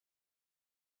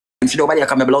She nobody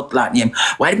come a blood clot name.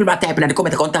 Why the people typing in the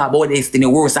comment talk about destiny,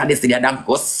 worse than destiny, and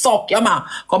go suck your man.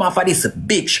 Come on for this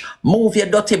bitch. Move your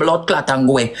dirty blood clot and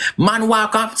go away. Man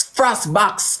walk on frost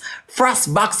box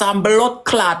and blood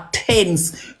clot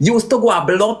things. Used to go a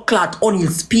blood clot on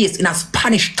his space in a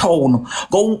Spanish town.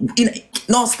 Go in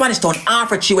no Spanish town,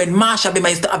 Africa when Marsha Bima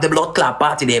used to have the blood clot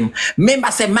party them. Remember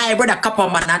say my brother couple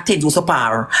man and things was a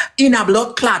power. In a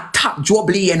blood clot top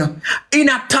Joblin. In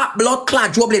a top blood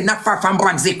clot Joblin, not far from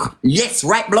Brunswick. Yes,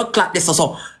 right blood clot this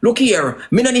so. Look here.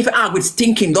 Me don't even argue with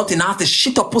stinking dirty nasty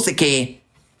shit up pussy K.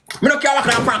 Me don't care what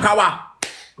kind of prank I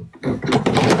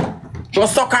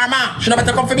just suck her man. She never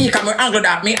better come for me because me angle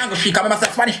that. Me angle she come from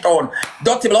Spanish town.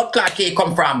 Dirty blood clot K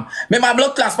come from. Remember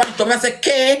blood clot Spanish town. I say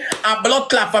K and blood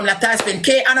clot from Latin Spain.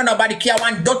 K and nobody care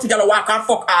one dirty girl walk and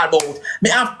fuck all about. Me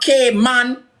have K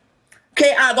man.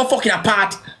 K all go fucking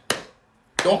apart.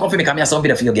 Don't come for me because me have some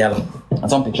video for you girl. And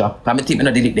some picture. Because me think me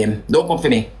not delete them. Don't come for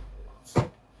me.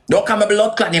 Don't come my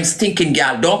blood clot them stinking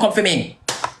girl. Don't come for me.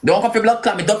 Don't come for me blood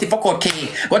clot me dirty fuck out K.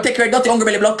 Go take your dirty hungry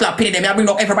belly blood clot pinning them. I bring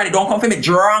up everybody. Don't come for me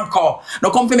drunk.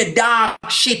 Don't come for me dog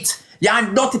shit. You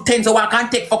and dirty things so I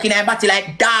can't take fucking body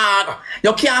like dog.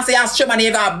 You can't say a streamer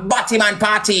you got a Batman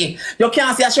party. You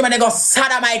can't say a streamer you got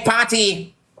sodomite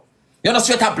party. You know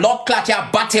straight a blood clot you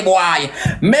batty boy.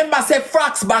 Remember say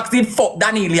Fraxbox did fuck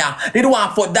Daniela. They don't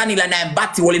want fuck Daniela and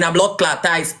batty hole in a blood clot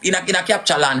ties in a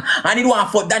capture land. And they don't want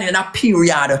fuck Daniela in a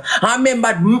period. And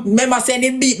remember saying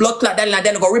they beat blood clot Daniela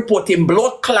then go report him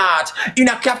blood clot in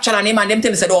a capture land him and them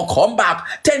tell me say don't come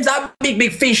back. Tens are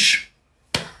big fish.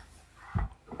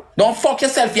 Don't fuck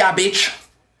yourself, ya bitch.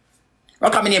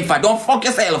 What come in name for? Don't fuck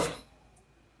yourself.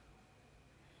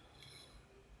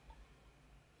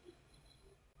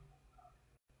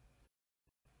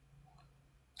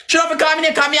 She don't come in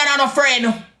here because me and her no friend.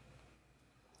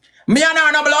 Me and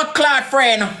her no blood clot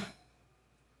friend.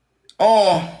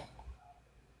 Oh.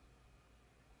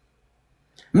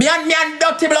 Me and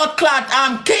dirty blood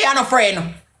clot K and a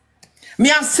friend.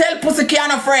 Me and sell pussy K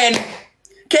and a friend.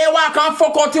 K walk and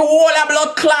fuck out the whole of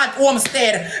blood clot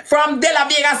homestead. From De La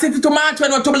Vega City to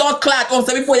Montreal to blood clot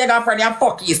homestead before you got friend you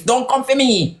fuck is. Don't come for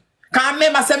me. Cause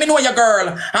remember say me know your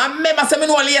girl. And remember say me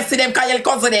know lazy them cause you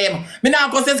cousin them. Me now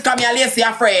go say come here lazy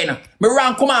your friend. Me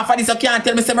wrong come on for this you can't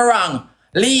tell me say me wrong.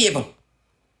 Leave.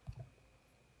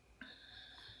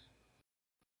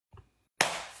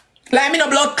 Like me no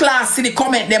blood class see the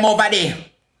comment them over there.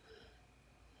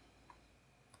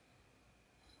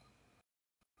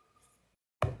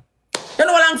 You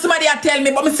know how long somebody tell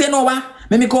me but me say no what?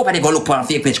 Me go over there go look for a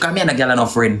fake page cause me and a girl no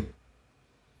friend.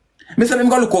 Me say me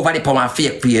go look over there for my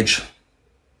fake page.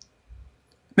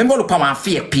 Me go look for my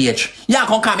fake page. Yeah,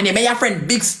 come in here. Me your friend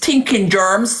big stinking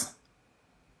germs.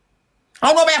 I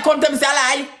don't know where you come to me say a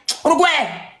lie.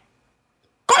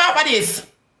 Come out for this.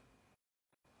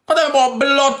 Come tell me about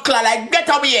blood clot like get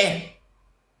away.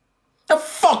 The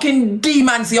fucking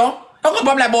demons yo. Don't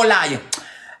come like about lie.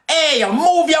 Hey,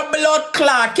 move your blood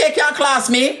clot. Take your class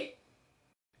me.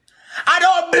 I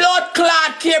don't blood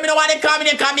clot care. Me no want to come in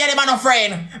and come here. Them are no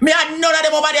friend. Me and none of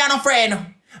them over there are no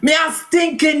friend. Me a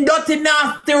stinking, dirty,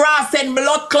 nasty, raw and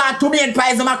blood clot to me and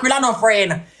pies and mackerel are no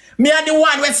friend. Me and the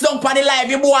one who stunk on the live,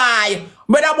 you boy.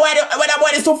 When that boy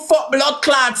is to fuck blood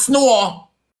clot snow.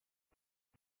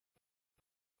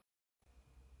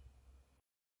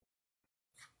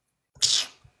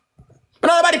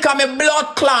 Nobody call me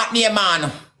blood clot name,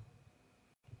 man.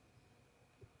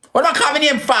 What am I calling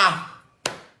him for?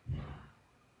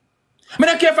 I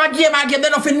don't care if I game, they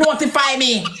don't notify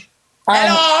me.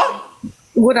 Hello?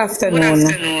 Good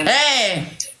afternoon. Hey.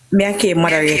 Me a K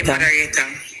moderator.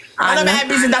 I don't know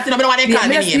busy that you don't want to call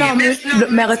me.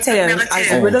 Me I tell you,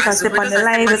 as we look at step on the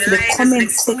live, to the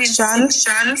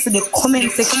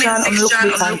comment section, I'm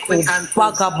looking at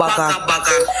baga.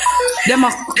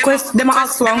 Them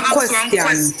ask one question,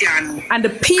 and the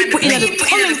people in the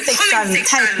comment section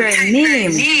type her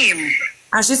name.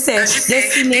 And she said,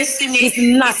 Destiny is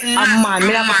not a man.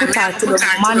 Me have put her to the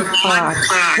man part.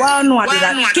 Well, no, I did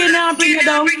that. Can I bring you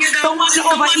down? Someone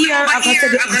over here, I can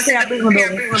say I bring you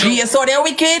down. Gee, so they're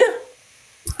wicked?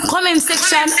 Comment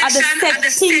section are the set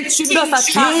thing she does a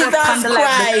talk on the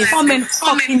live. The comment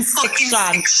fucking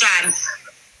section.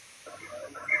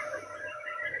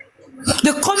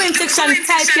 The comment section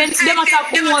typing, they must have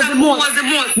who was the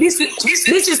most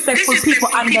disrespectful people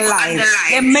on the live.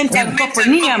 They mental couple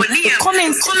name. The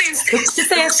comments, she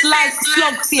says like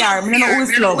slug PR. I don't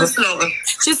know who is slug.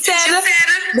 She said,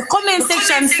 the comment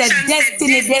section said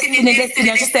Destiny.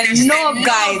 And she said, no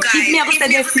guys, if me ever say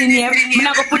Destiny, I'm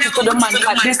not going to put it to the man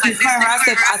because Destiny for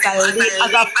herself as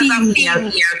a female.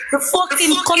 The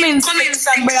fucking comment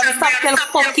section, but I stop tell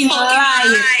fucking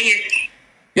lie.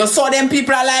 You saw them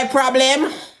people are like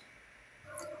problem?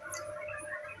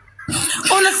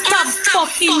 Wanna stop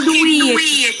fucking doing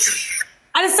it.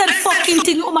 I said fucking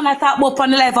thing woman I talked about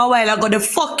on the live a while ago, the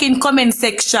fucking comment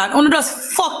section. Wanna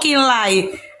just fucking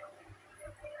lie.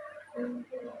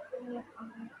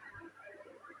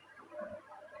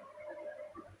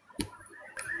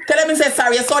 Tell them say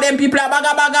sorry, you saw them people are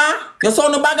baga. You saw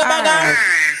no baga.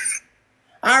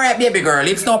 Alright, baby girl,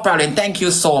 it's no problem. Thank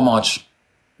you so much.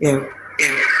 Yeah.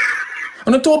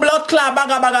 On the two blood clot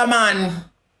baga man.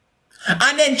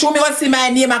 And then show me what see my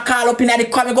name, I call up in the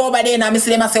comment, go over there and I see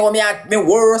them and say, oh, me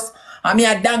worse. And me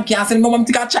a donkey. And say, no, I'm going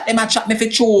to chat them and chat me for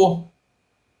true.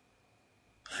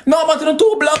 No, but the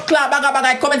two blood clot baga,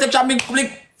 I comment and chat me.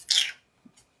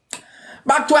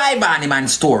 Back to Ivan, man,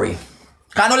 story.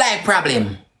 Because I don't like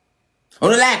problem. I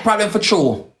don't like problem for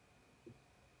true.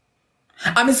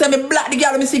 And me say, me black the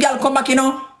girl, me see girl come back, you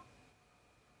know.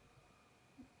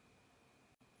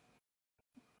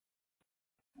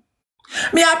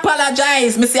 Me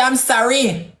apologize. Me say I'm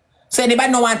sorry. So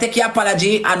anybody no want to take your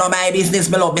apology, I know my business,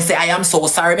 me love. Me say I am so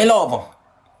sorry, me love.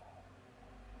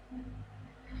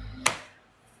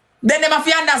 Then them have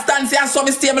to understand, say I saw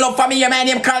me stay, me love. Family, my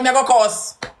name call me, I go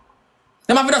cuss.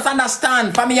 Them have to just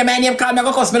understand. Family, my name call me, I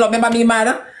go cuss. Me love. Remember me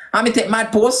mad? And me take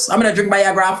mad post. I'm gonna drink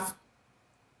biograph.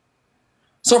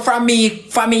 So from me,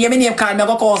 family, my name call me, I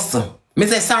go cuss. Me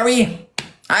say sorry.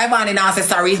 I have any now say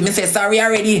sorry. Me say sorry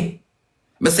already.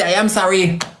 Me say I am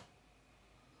sorry.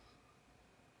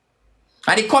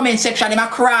 And the comment section, them are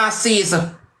crosses.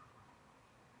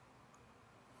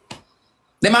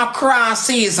 Them are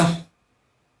crosses.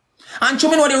 And to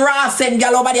me know the raw send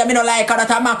girl over there, me no like her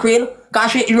that a mackerel.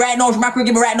 Cause she right now, mackerel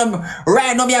give me right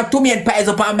now me have 2 million pies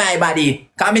up on my body.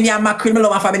 Cause me have mackerel, me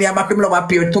love my family, and mackerel, me love a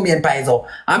pure 2 million pies up.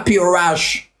 And pure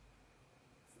rash.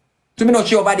 To me know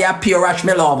she over there pure rash,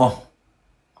 me love.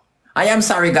 I am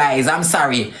sorry, guys. I'm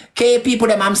sorry. K people,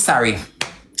 them, I'm sorry.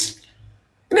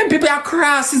 Them people are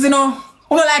crosses, you know.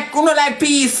 Who don't like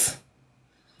peace.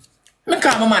 I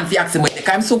call my man for ask him, wait,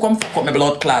 I'm so come fuck up my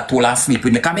blood clot tool and sleep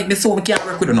with me. Can make me so I can't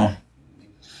work with you now.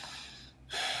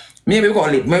 Maybe we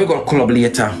go club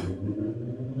later.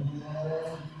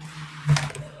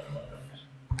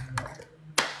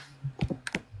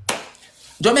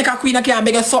 Jamaica Queen, I can't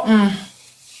beg you something.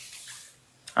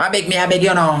 I beg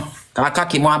you now. Cause I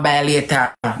cocky more buy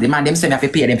later. The man them say me have to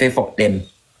pay them for fuck them.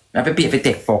 I have to pay for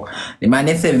take fuck. The man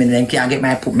them say me then can't get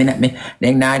my put me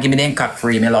then now give me them cock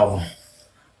free, me love.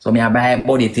 So me I buy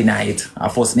body tonight.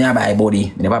 At first me I buy body.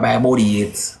 Me never buy body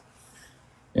yet.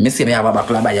 Me say me have a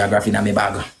backlog biography in my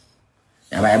bag.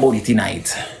 I buy body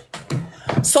tonight.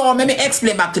 So let me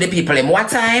explain back to the people them. What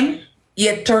time?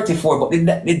 8:34,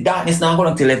 but the darkness now going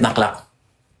until 11 o'clock.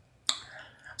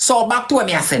 So back to where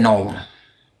me I say now.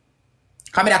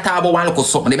 Come here, talk about one look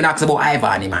something. They been ask about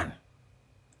Ivan, man.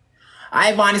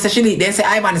 Ivan is a she leave. They say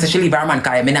Ivan is a she leave her man.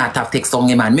 Cause me not have text on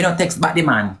him, man. Me not text back the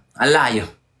man. I lie.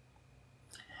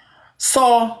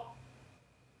 So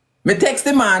me text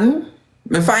the man.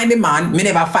 Me find the man. Me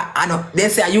never find. I know they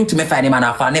say a YouTube. Me find the man.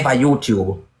 I never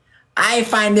YouTube. I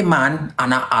find the man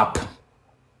on an app.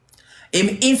 Him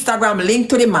Instagram link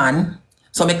to the man.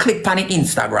 So me click on the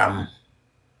Instagram.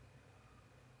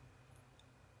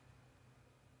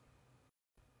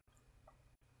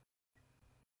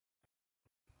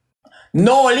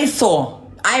 No,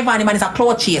 listen. Ivan, the man is a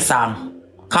cloud chaser.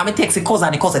 Come me text the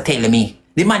cousin tell me.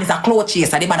 The man is a cloud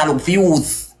chaser. The man a look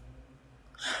views.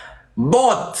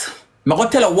 But, I'm going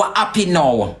to tell her what happened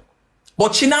now.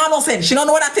 But she not know sense. She don't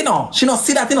know that you know. She don't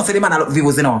see that you know. Say the man a look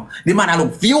views, you know. The man a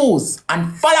look views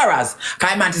and followers.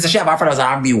 Because man says she have followers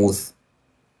and views.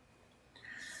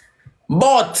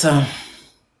 But,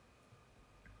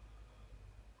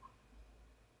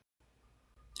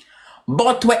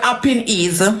 what happened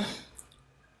is,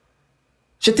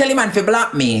 she tell him man to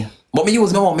block me. But me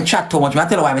use me want me chat too much. I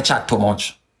tell her why me chat too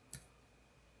much.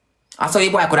 I saw the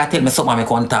boy could have tell me something I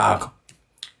can't talk.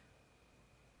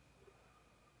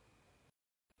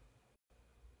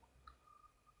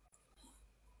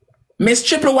 Miss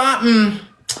Triple what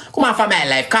come on for my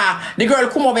life. Cause the girl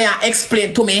come over here and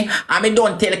explain to me and me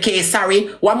don't tell K sorry.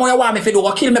 What more you want me to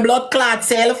do? Kill me blood clot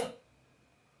self.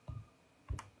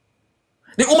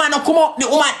 The woman come up, the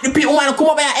woman come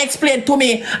over and explain to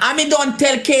me. I me don't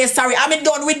tell K sorry. I me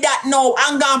done with that now.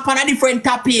 I'm gone on a different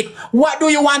topic. What do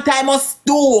you want I must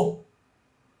do?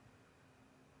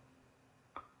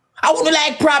 I wouldn't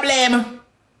like problem.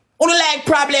 Wouldn't like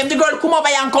problem. The girl come over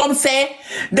here and come say,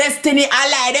 Destiny, I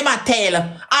lie, them a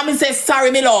tell. I me say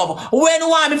sorry, me love. When you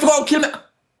want me to go kill me?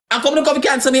 And come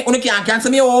cancel me. You can't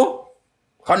cancel me, oh.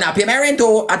 Come now pay my rent,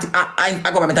 oh. I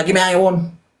government give me my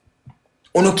own.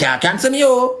 You can't cancel me,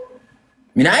 oh.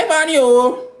 Me not Ivan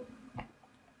you.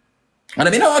 And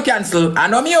I no cancel. I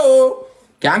know me you.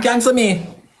 Can't cancel me.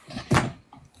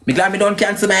 Me glad me don't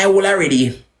cancel my whole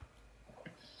already.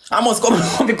 I must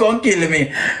come become kill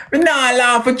me. Me not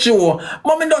laugh at you.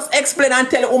 Mommy just explain and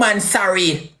tell the woman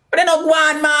sorry. But they not go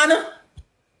on, man.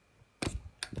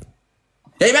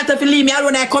 You better leave me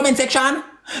alone in the comment section.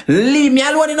 Leave me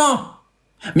alone, you know.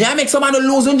 Me I make someone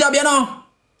lose one job, you know.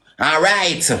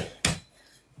 Alright.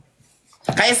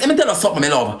 Let me tell you something, my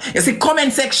love. You see,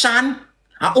 comment section,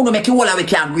 I want to make you all we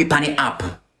can grip on the app.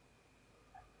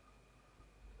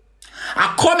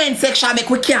 A comment section make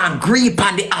we can grip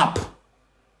on the app.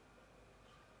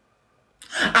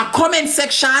 A comment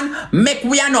section make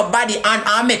we are nobody and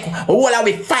I make all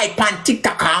we fight on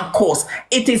TikTok and course.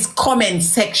 It is comment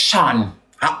section.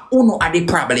 I uno are the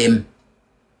problem.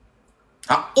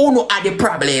 I uno are the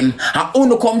problem. I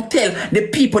uno come tell the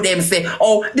people them say,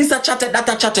 oh, this a chatter, that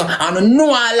a chatter. And no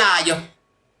I lie.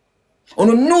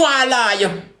 Uno no I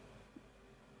lie.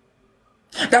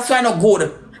 That's why not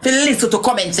good to listen to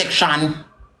comment section.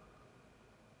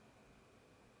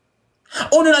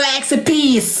 Uno likes the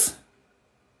peace.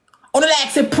 Uno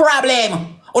likes the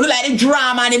problem. Uno like the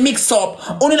drama and the mix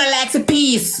up. Uno likes the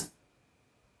peace.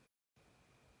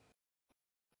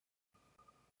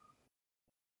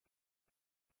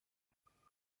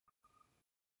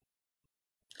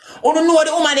 You don't know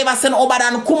the woman never send over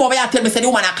and come over here and tell me say the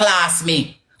woman a class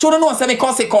me. So you don't know say me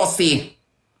cussy.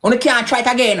 You can't try it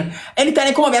again. Anytime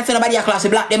they come over here and send nobody a class,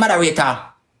 black them moderator.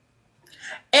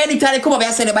 Anytime they come over here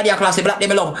and send nobody a class, black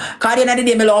them love. Cause at the end of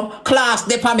the day, me love, class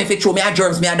they pan me for true, me a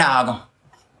germs, me a dog.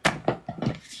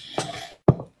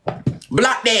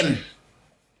 Black them.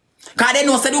 Cause they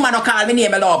know say the woman no call me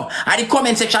name, me love. At the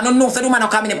comment section, no know say the woman no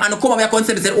call me name. And you come over here and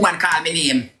say the woman call me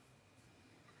name.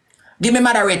 Give me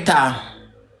moderator.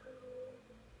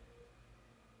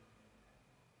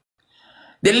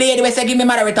 The lady will say, give me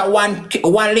moderator one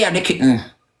layer of the kitten.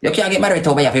 You can't get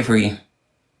moderator over here for free.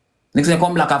 Next time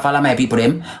come black and follow my people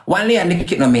them. One layer of the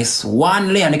kitten, miss.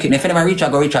 One layer of the kitten. If you never reach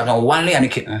out, go reach out. No, one layer of the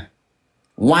kitten.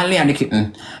 One layer of the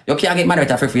kitten. You can't get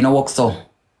moderator for free. No work so.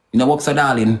 You know work so,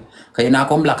 darling. Because you now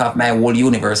come black off my whole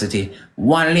university.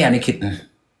 One layer of the kitten.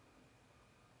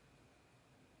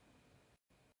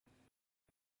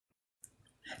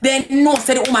 Then no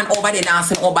say the woman over there now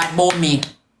saying, oh, bad about me.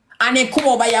 And then come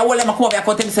over here, all them come over here,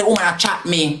 and say, woman, chat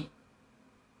me.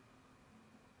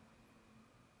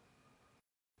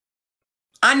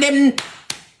 And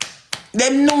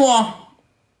them know.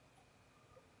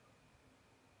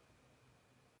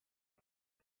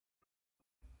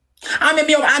 And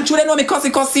maybe and children know me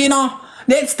cussy, you know.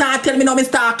 They start telling me now me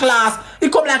start class.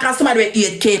 It come like somebody with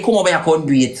 8K, come over here, can't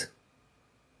do it.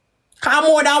 Come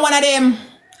more than one of them.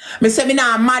 Me say me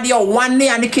now mad yo, one day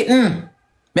and the kitten.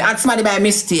 Me add somebody by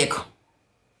mistake.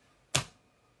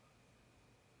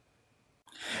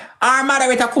 Our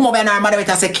moderator come over and our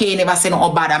moderator say, Kay never say no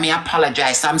bad. I me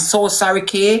apologize. I'm so sorry,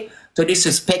 Kay, to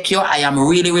disrespect you. I am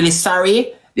really, really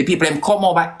sorry. The people them come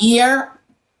over here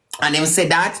and them say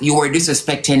that you were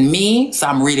disrespecting me. So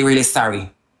I'm really, really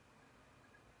sorry.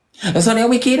 So they're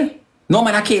wicked. No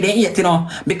man a Kay they eat, you know,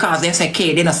 because they say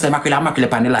Kay, they don't say mackerel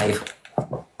upon the life.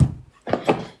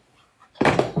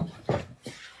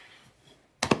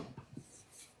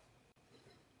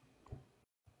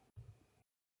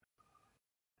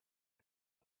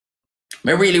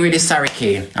 I'm really, really sorry,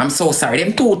 Kay. I'm so sorry.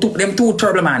 Them two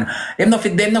trouble, man. Them not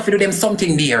do them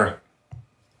something there.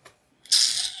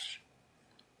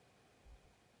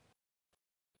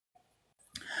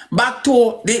 Back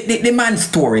to the man's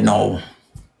story now.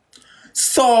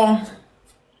 So,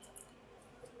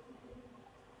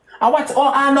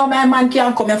 I know my man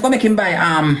can't come. I have to make him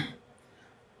buy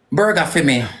burger for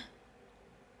me.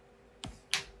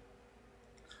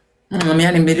 Me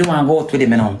and him really want to go out with him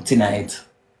now tonight.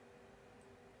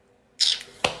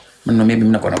 No, maybe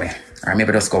I'm not going away. Or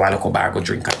maybe just go a local bar, go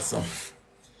drink also.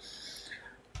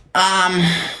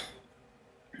 I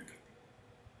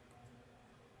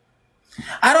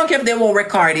don't care if they won't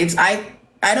record it. I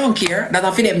don't care.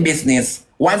 That's for them business.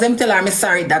 Once them tell her I'm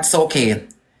sorry, that's okay.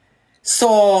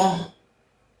 So,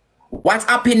 what's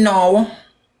happening now?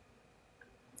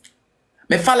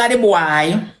 Me follow the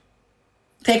boy,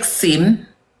 text him,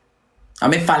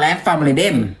 and me follow him family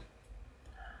them.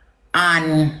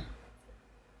 And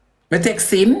me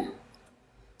text him.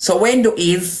 So when do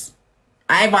is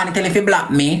Ivan tell if he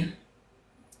block me.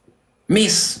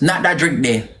 Miss, not that drink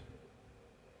there.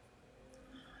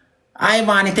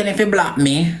 Ivan tell if he block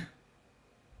me.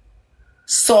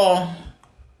 So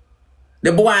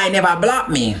the boy never block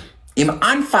me. Him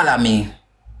unfollow me.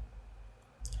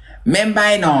 Remember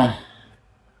I know.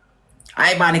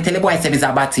 Ivan tell the boy say he's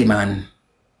a batty man.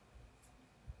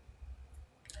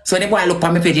 So the boy look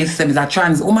on my page and say, is a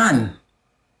trans woman.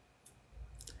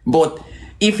 But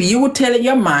if you tell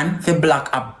your man to block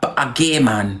a gay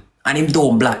man and him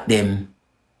don't block them,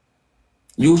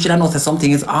 you should know that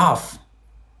something is off.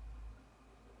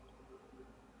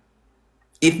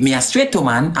 If me a straight to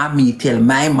man and me tell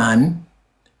my man,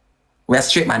 we a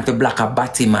straight man to block a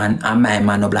batty man and my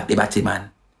man no block the batty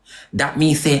man, that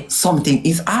means say something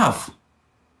is off.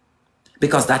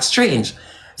 Because that's strange.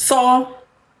 So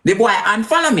the boy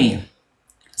unfollow me.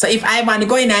 So if Ivan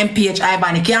go in him page,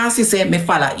 Ivan can't see say me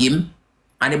follow him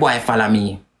and the boy follow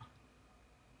me.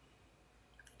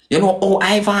 You know, oh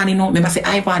Ivan, you know, me say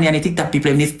Ivan and the TikTok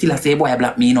people, they still say boy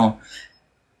block me, you know.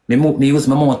 Me use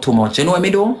my mouth too much. You know what me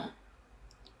do?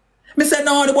 Me say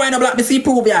no, the boy no block me, see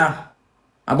proof yeah.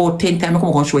 About 10 times I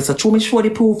come and show it. So true me show the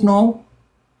proof now.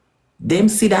 Them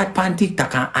see that pan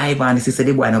TikTok and Ivan say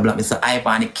the boy no block me. So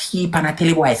Ivan keep and I tell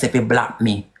the boy say he block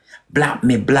me. Block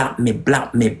me, block me,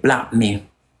 block me, block me.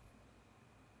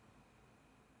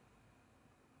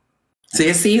 So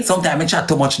you see, sometimes I chat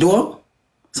too much though.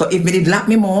 So if me did block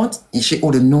me mouth, she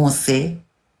would know say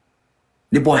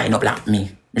the boy no block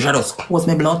me. Me should just close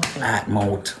my blood clot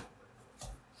mouth.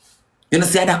 You know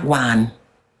see that one.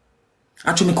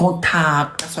 Actually me can't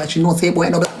talk. That's why she know say boy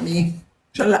no block me.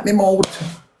 She lock me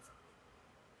mouth.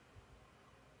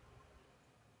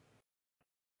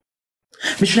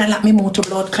 Me should lock me mouth to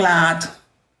blood clot.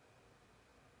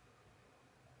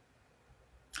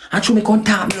 Actually, me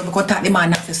contact the man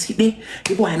that says, see,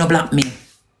 the boy no block me.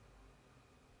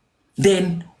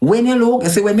 Then, when you look, you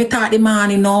see, when me talk the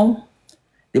man, you know,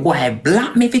 the boy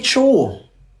block me for true.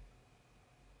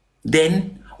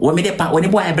 Then, when the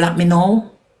boy block me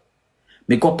now,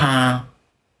 me go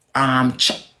on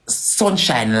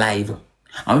Sunshine Live.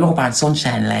 And when I go on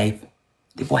Sunshine Live,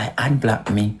 the boy unblock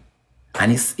me.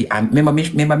 And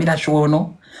remember me that show,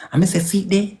 no? And I say,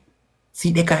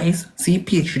 see the guys, see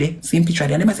picture there, see picture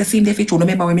there. And I say, see the picture.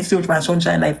 Remember when I search for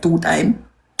Sunshine Live 2 times?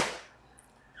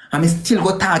 And I still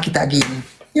go talk it again.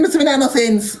 You know, see me that no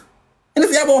sense. You know,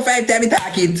 see about 5 times I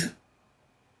talk it.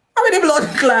 I mean, the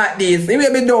blood clot this. It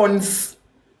will be done.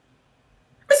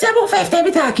 I say about 5 times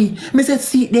I talk it. I say,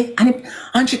 see there.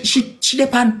 And she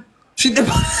depend. You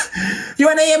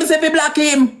want to hear me say, if you block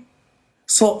him?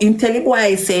 So, until the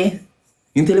boy say,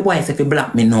 if you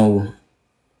block me now.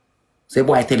 So the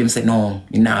boy tell him, say, no,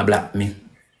 you not block me.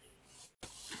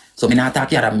 So me not talk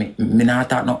here, me not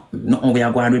talk no we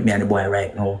are going with me and the boy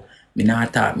right now. Me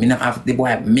not talk, me not have the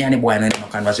boy, me and the boy no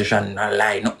conversation, no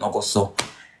lie, no go so.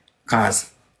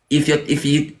 Cause if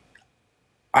you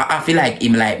I feel like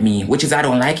him like me, which is I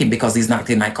don't like him because he's not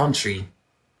in my country.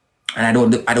 And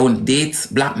I don't date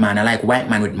black man, I like white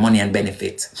man with money and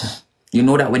benefit. You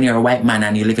know that when you're a white man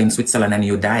and you live in Switzerland and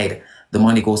you died, the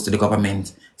money goes to the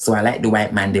government. So I like the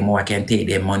white man, the more I can take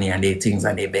their money and their things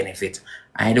and their benefit.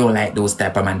 I don't like those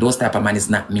type of man. Those type of man is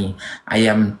not me. I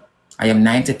am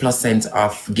 90%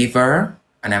 of giver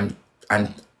and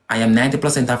I am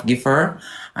 90% of giver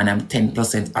and I'm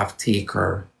 10% of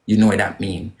taker. You know what that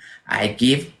means. I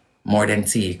give more than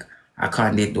take. I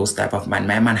can't date those type of man.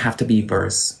 My man have to be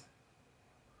verse.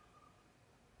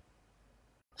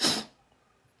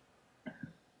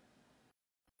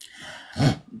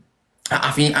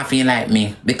 I feel like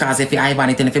me. Because if Ivan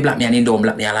if he block me and he don't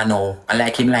block me, I know. I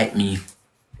like him like me.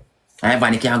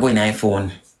 Ivan can't go in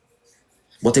iPhone.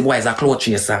 But the boy is a cloth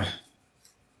chaser.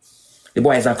 The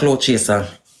boy is a cloth chaser.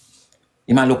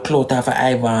 He might look clothes for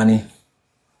Ivan.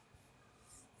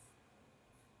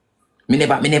 Me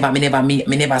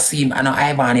never see him. I know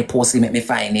Ivan post him, make me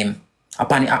find him.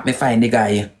 Upon the app, me find the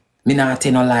guy. Me not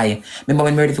tell no lie. Remember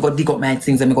when me ready to go dig up my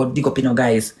things and me go dig up, you know,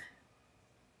 guys.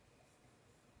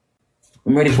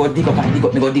 I'm ready for dig up and dig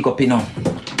up, me go dig up, you know.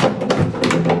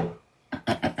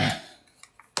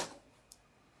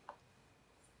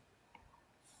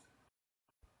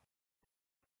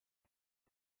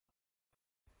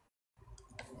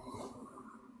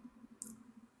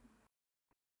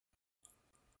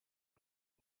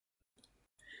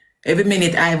 Every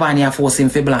minute Ivan force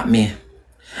him to block me.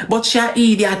 But she an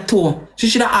idiot too. She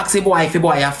should have asked the boy if the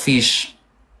boy a fish.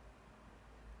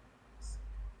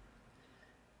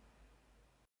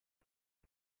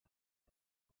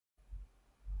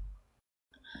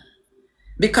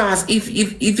 Because if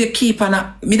you keep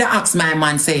on me that ask my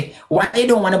man say, why you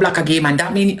don't want to block a gay man?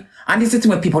 That mean, and this is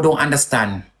what people don't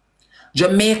understand.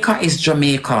 Jamaica is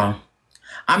Jamaica.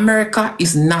 America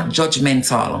is not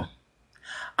judgmental.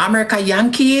 America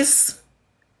Yankees,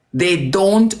 they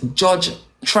don't judge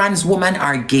trans women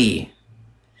are gay.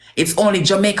 It's only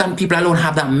Jamaican people alone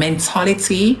have that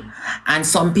mentality. And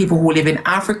some people who live in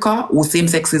Africa, who same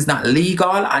sex is not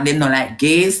legal and they don't like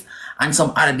gays, and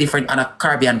some other different other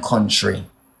Caribbean country.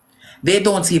 They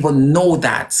don't even know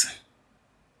that.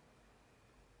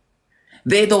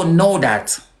 They don't know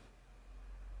that.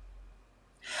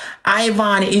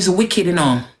 Ivan is wicked, you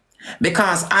know,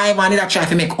 because Ivan is trying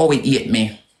to make Owie hate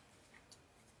me.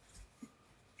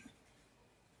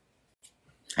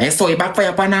 And you saw it backfire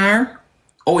upon her,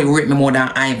 Owie rate me more than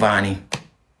Ivan.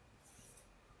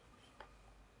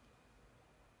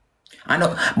 I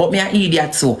know, but me an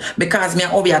idiot too, because me an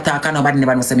Owie attack and nobody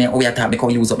never know say me an Owie attack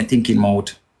because you use up my thinking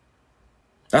mouth.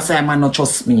 That's why man not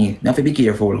trust me. You have to be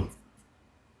careful.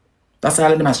 That's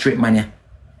all them a straight man, yeah.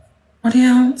 What the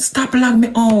hell? Stop lagging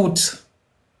me out.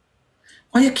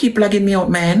 Why you keep lagging me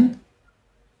out, man?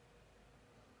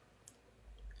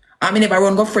 I mean, if I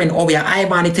run go friend Owie,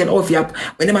 Ivan tell Owie,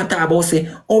 when them talk about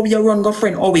say, oh, you run go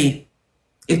friend Owie.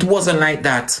 It wasn't like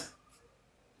that.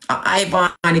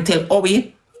 Ivan tell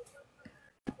Owie.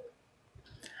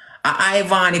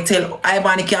 Ivan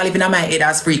can't live in my head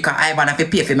as free, because Ivan have to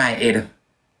pay for my head.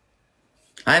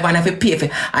 Ivan have to pay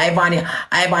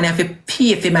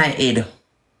for my head.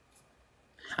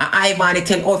 Ivan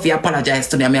tell Owie apologize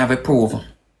to me and I have a proof.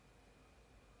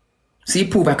 See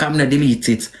proof I come to delete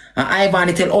it.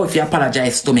 Ivan tell Owie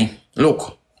apologize to me.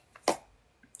 Look.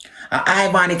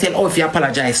 Ivan tell Owie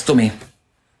apologize to me.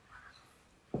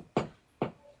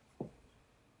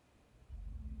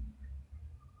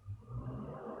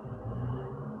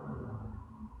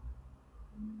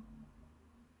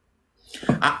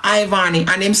 Ivan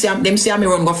and them say me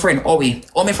run go friend Owie.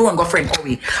 Or me run go friend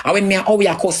Owie. And when me and Owie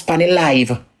are cuss pan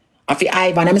live. And for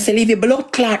Ivan, I say leave your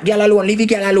blood clot girl alone, leave your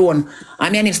girl alone.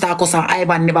 And me and him start cuss and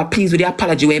Ivan never pleased with the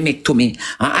apology we make to me.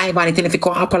 And Ivan tell him if he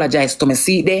come apologize to me.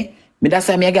 See there? Me that's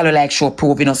why me a girl like show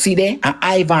proof, you know, see there? And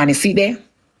Ivan, you see there?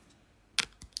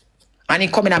 And he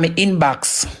coming at me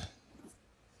inbox.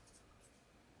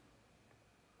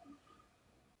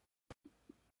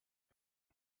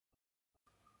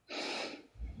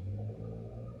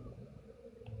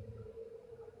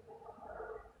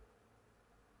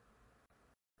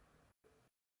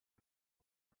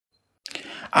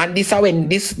 And this when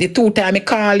the 2 times I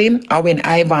call him, and when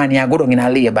Ivan go down in a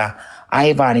labor,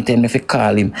 Ivan tell me if I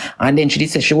call him. And then she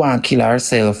said she want to kill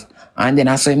herself. And then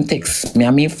I saw him text me,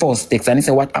 and me first text, and he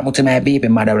said, what happened to my baby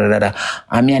mother, blah, blah, blah.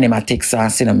 And me and him a text and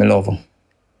say, me love him.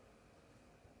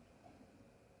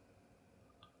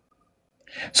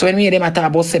 So when me and them talk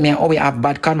about say me and we have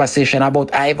bad conversation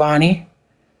about Ivan,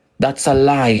 that's a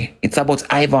lie. It's about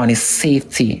Ivan's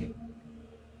safety.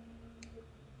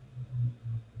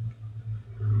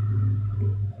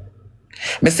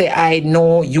 Me say I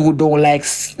know you don't like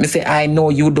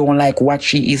what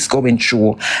she is going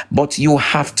through, but you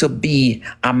have to be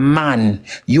a man.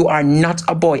 You are not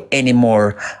a boy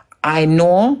anymore. I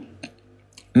know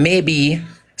maybe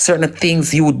certain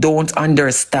things you don't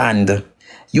understand.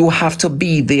 You have to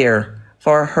be there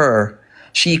for her.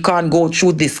 She can't go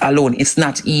through this alone. It's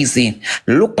not easy.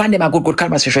 Look on them a good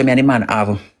conversation me and the man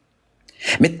have.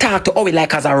 Me talk to Owie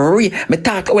like as a me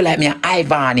talk to Owie like me and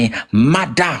Ivan,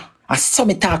 mother. I saw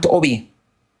me talk to Owie.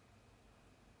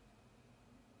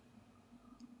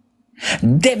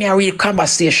 Them a real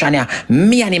conversation here.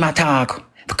 Me and him a talk.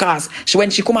 Because when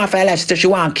she come off her life, she said she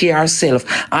want to care herself.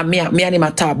 And me and him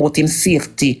a talk about him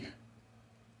safety.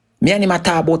 Me and him a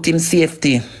talk about him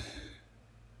safety.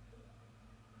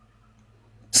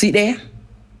 See there?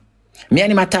 Me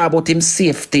and him a talk about him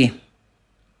safety.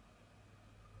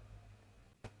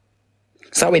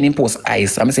 So when him post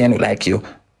eyes, I'm saying I look like you.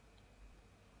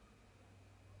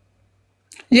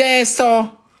 Yeah,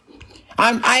 so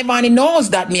Ivan knows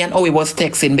that me and Owie was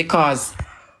texting because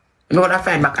I'm gonna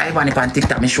find back Ivan on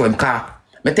TikTok, me show him car.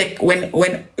 Me take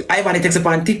when Ivan takes up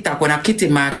on TikTok, when a kitty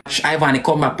match, Ivan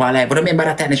come back for live. But remember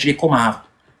that time she come off.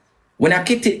 When a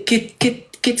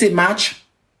kitty match,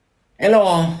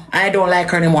 hello, I don't like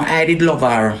her anymore. I did love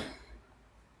her.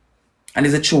 And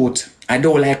it's the truth. I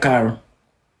don't like her.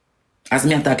 As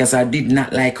me attack, I did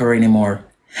not like her anymore.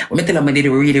 When I tell her I did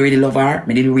really love her,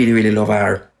 I did really love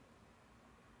her.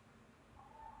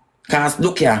 Because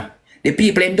look here, the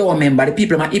people them don't remember, the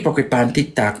people are hypocrite on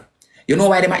TikTok. You know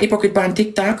why they are hypocrite on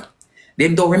TikTok? They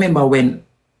don't remember when,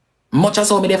 much as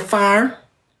how me they far,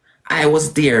 I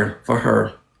was there for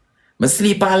her. I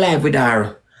sleep alive with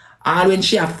her. All when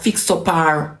she have fixed up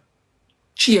her,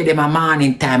 cheer them a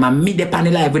morning time, and me dey on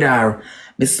the live with her.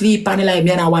 I sleep on the live,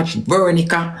 and I watch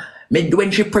Veronica.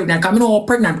 When she pregnant, because I know how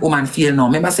pregnant woman feel now.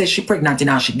 Remember say she pregnant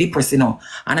now, she depressed now.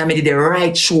 And I made the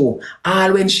right show.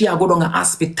 All when she go down to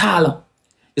hospital.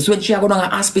 It's when she go down to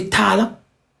hospital.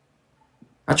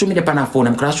 I show me the pan phone,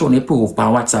 I'm going to show you proof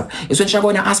on WhatsApp. It's when she go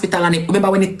in the hospital and remember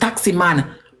when the taxi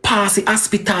man pass the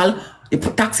hospital The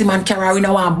taxi man carry her in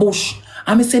a one bush.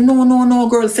 And me say, no,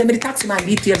 girl, send me the taxi man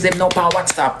details them now on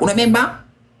WhatsApp. You remember?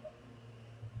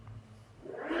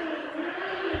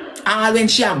 All when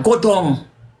she a go down.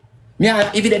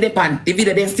 If it depend, if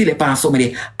it still depend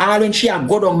somebody. All when she a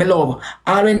go down, me love.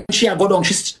 All when she a go down,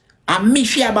 and me,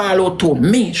 she a ball out to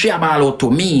me. She a ball out to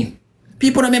me.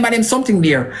 People remember them something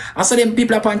there. I saw them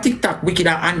people up on TikTok, wicked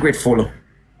and ungrateful.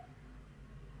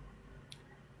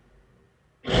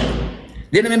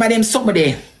 They remember them something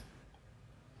there.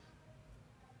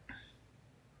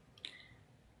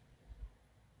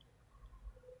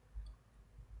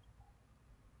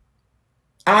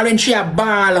 All when she a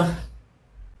ball.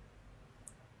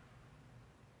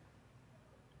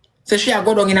 So she a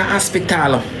go down in a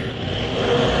hospital.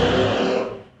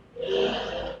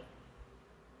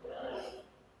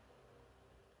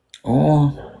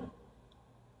 Oh.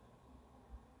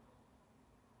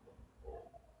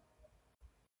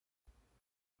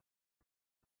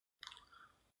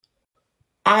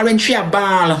 All when she a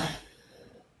ball.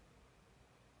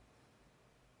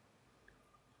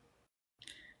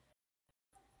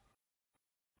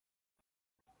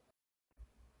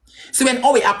 So when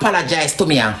Owie apologized to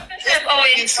me,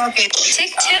 it's okay.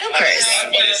 TikTokers.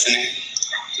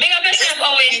 Big up yourself,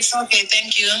 Owie. It's okay,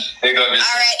 thank you.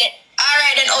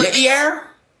 Alright then, Owie. You hear?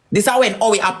 This is when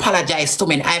Owie apologized to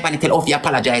me and Ivan tell Owie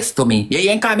apologized to me. You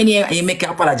ain't come in here and you make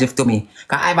an apology to me.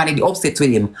 Because Ivan is upset with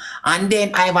him. And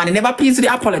then Ivan never pleased with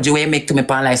the apology where he make to me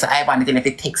pan like so Ivan tell him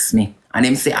to text me. And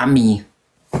them say I'm me.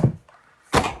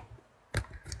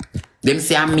 Them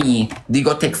say I'm me. They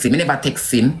go text him. I never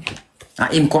text him.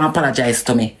 And him come apologize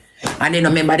to me. And then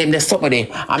remember them there's something there.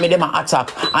 I mean them attack.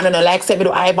 And then like say me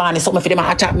do Ivan is something for them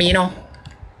attack me, you know.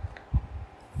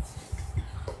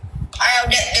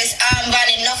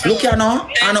 Look here now.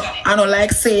 I don't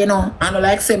like say, you know. I don't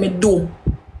like say me do.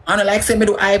 I don't like say me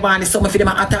do Ivan is something for them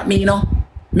attack me, you know.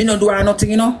 Me no do her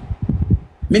nothing, you know.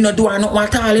 Me no do her nothing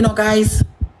at all, you know, guys.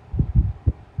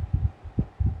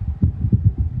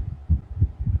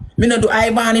 Me no do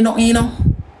Ivan in nothing, you know.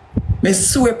 Me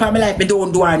swear upon my life, me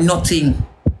don't do her nothing.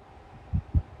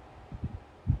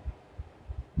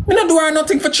 Me no do her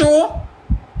nothing for sure.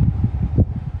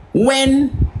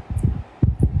 When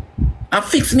I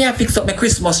fix up my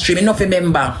Christmas tree, me not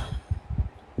remember.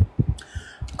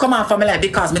 Come on for my life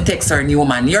because me text her new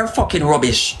man. You're fucking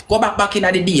rubbish. Go back in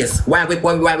the days. Why we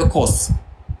cuss?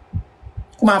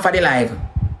 Come on for the live.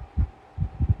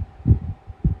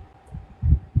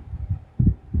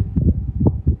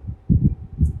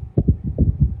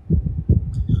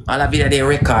 All the video they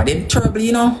record, them terrible,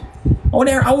 you know.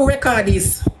 How record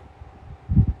this?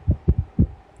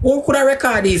 Who could I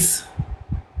record this?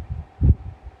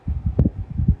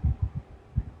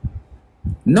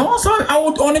 No, so I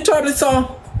would only terrible, so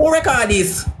who record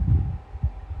this?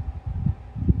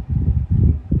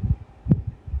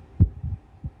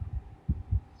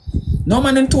 No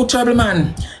man, them too terrible,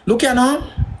 man. Look here now.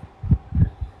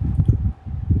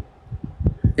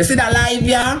 You see that live,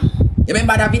 yeah? You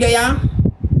remember that video, yeah?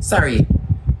 Sorry.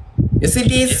 You see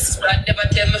this?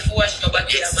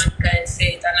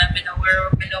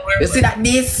 You see that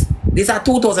this is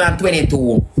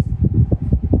 2022.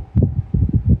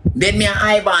 Then me and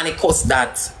Ivan cuss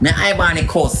that. Me and Ivan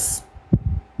cuss.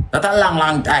 That's a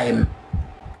long time.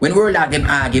 When we had them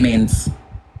arguments.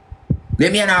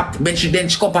 Then me and her, when she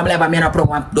come from live and me and her put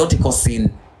one dirty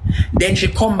cussing. Then she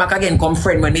come back again, come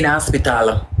friend when me in the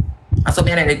hospital. And so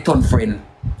me and her turn friend.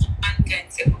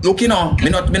 Look, you know, me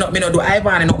not do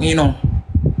Ivan nothing, you know.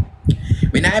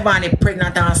 When Ivan is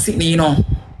pregnant and sitting, you know.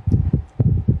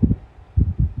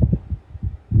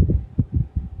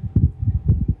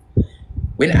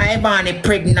 When Ivan is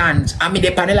pregnant, and me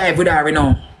dey on the live with her, you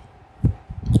know.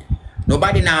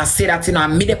 Nobody now say that, you know.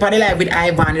 Me dey on the live with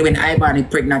Ivan when Ivan is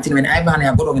pregnant, you know. When Ivan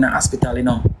is go down in the hospital, you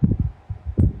know.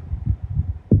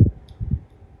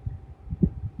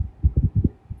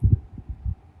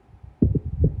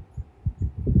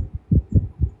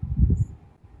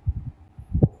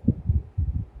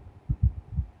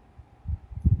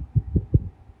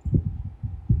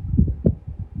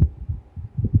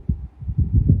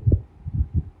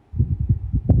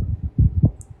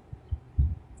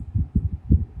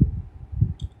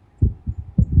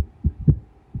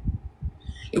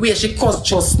 The way she cuss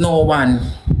just no one.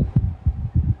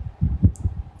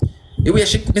 The way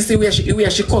she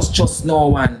cuss just no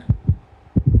one.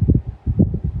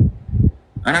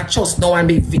 And I trust no one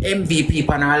be MVP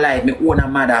on her life. Me own a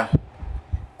mother.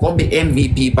 Come be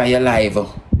MVP for your life. Your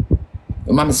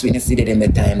mama sweet see them the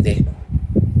time there.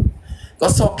 Go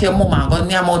suck your mama. Go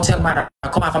near mouth tell mother.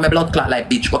 Come out from a blood clot like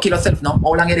bitch. Go kill yourself now.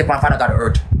 How long you there for father got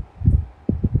hurt?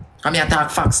 Come here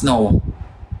talk facts now.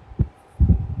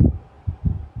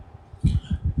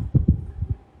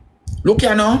 Look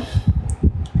here now.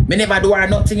 Me never do her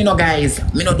nothing, you know, guys.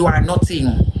 Me no do her nothing.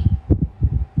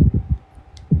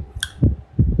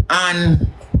 And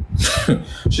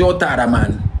she out there,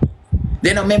 man.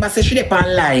 They don't remember say she dey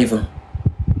on live.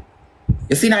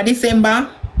 You see now December?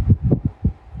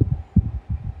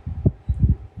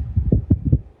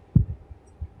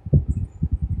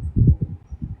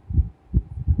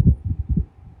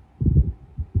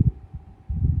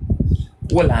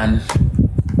 Hold on.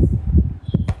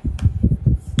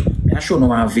 I show no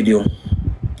one video.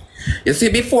 You see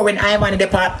before when I went in the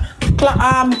part,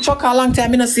 Chuck a long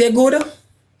time me no see good.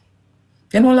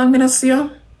 You know how long me no see her?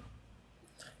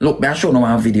 Look, I show no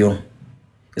one video.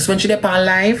 It's when she dey on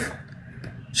live.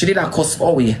 She did a cuss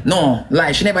Owie. No,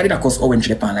 lie, she never did a cuss Owie when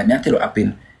she dey on live. Me I tell you what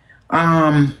happened.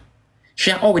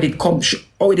 She already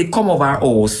did come over her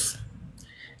house.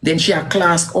 Then she a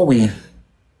class Owie.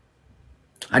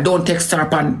 I don't text her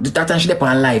upon that time she dey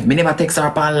on live. Me never text her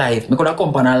upon live. Me could have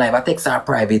come on her live. I text her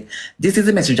private. This is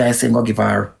the message I send go give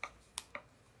her.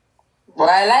 Boy,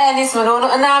 I lie this man.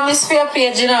 No, miss for your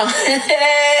page, you know.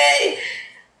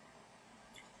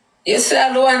 You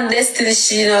still the one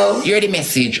destiny, you know. Hear the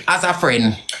message as a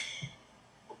friend.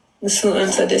 Listen,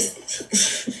 answer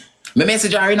this. Me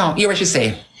message her, you know. Hear what she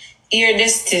say. Your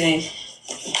destiny.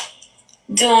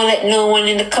 Don't let no one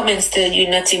in the comments tell you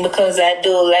nothing because I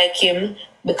do like him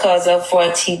because of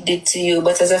what he did to you.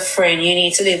 But as a friend, you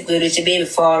need to live good with your baby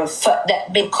father. Fuck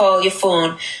that big call your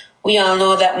phone. We all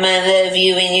know that man love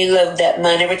you and you love that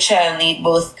man. Every child need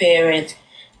both parents.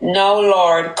 Now,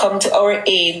 Lord, come to our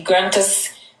aid. Grant us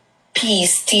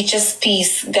peace. Teach us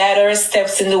peace. Guide our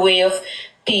steps in the way of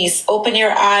peace. Open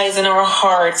your eyes and our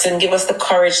hearts and give us the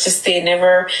courage to stay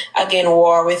never again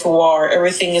war with war.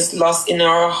 Everything is lost in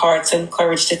our hearts and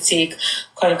courage to take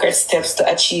concrete steps to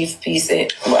achieve peace.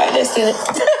 And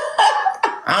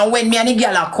when me and the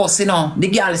girl are cuss, you know, the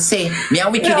girl say, me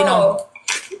a wicked, you know.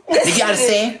 The girl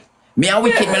say, me a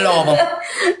wicked, me love.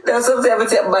 That's what I'm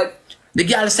saying, but the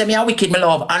girl say, me a wicked, me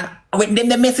love. And when them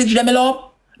the message them, me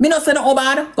love, me not say no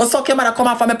bad. Go suck your mother, come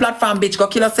off from my platform, bitch. Go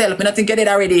kill yourself. Me not think you did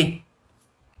already.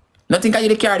 Nothing can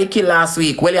you carry the kill last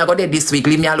week. Well, you got dead this week.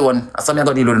 Leave me alone. That's something I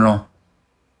got to deal with now.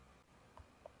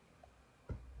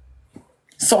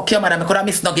 Suck your mother. I could have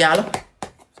missed no girl.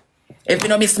 If you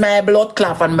don't miss my blood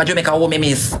clot and my Jamaica, what me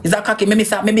miss? Is that cocky? Me miss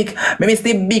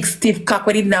the big stiff cock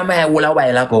when it in my hole a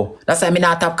while ago. That's why me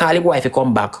not tap call the wife to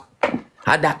come back.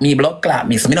 Had that me blood clot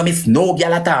miss. Me no miss no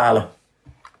girl at all.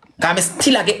 Cause me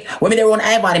still get, when me dey run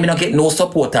Ivan, me no get no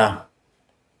supporter.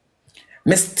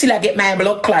 Me still get my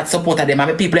blood clot supporter them and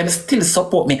my people them still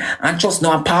support me and just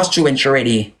know I'm past you when she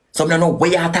ready. So I don't know what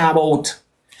you talk about.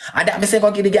 And that me say go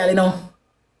get the girl, you know.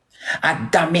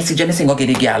 And that message me say go get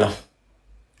the girl.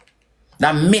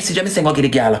 That message me say go get the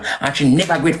girl. And she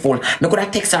never grateful. Me could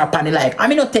have text her upon the live. I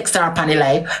mean not text her upon the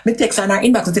live. Me text her in her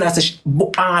inbox until I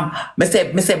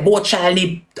say me say both child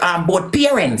need both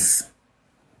parents.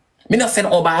 Me not say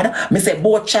no bad. Me say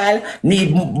both child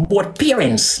need both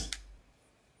parents.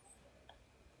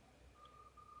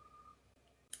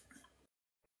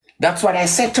 That's what I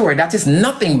said to her. That is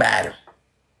nothing bad.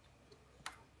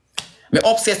 Me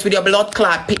obsessed with your blood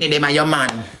clot pitney them and your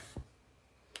man.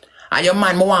 And your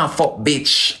man, me want fuck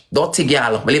bitch. Dirty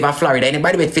girl. We live in Florida.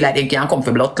 Anybody will feel like they can't come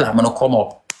for blood clot, me no come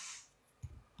up.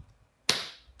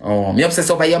 Oh, me obsessed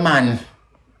over your man.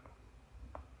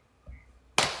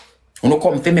 You no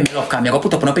come for me, me love cam. You go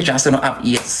put up on a picture and say no have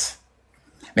AIDS.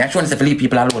 Me actually say to leave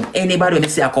people alone. Anybody when me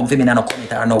say I come for me and no come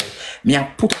it or no. Me I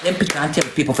put up them picture and tell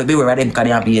people for beware of them because they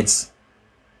have AIDS.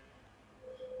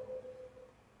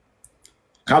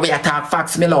 Because we attack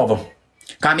facts, me love.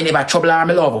 Because me never trouble her,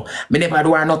 me love. Me never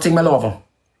do her nothing, me love.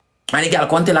 And the girl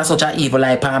can't tell her such an evil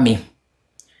lie for me.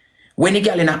 When the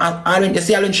girl in a, you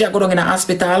see her when she go down in a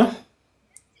hospital.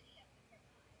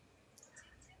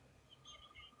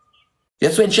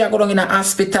 Yes, when she go down in a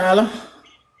hospital.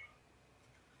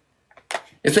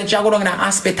 It's when she go down in a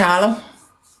hospital.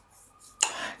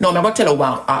 No, I'm going to tell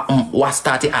her what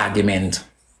started the argument.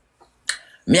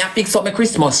 Me I fix up my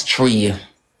Christmas tree.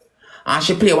 And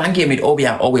she play one game with Obi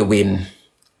and Obi win.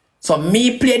 So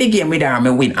me play the game with her and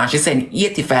me win. And she said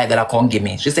 $85 come give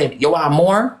me. She said, you want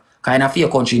more? Kind of for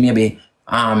your country maybe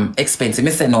expensive.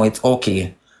 Me said, no, it's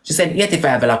okay. She said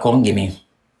 $85 come give me.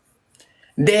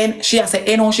 Then she said,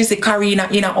 you know, she said Karina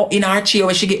in her chair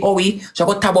when she get Owie, she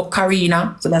go tab up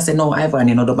Karina. So I said, no, Ivan,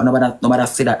 you know, nobody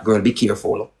say that girl, be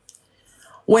careful.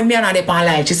 When me and her on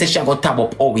live, she said she go tab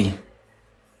up Owie.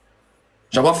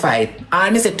 She go fight.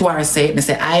 And I said to her, I say,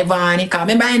 Ivan, come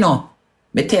remember, you know,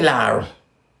 me tell her.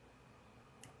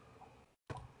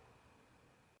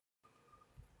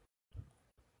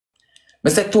 I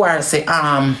said to her, I say,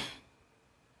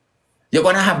 You're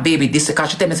gonna have baby this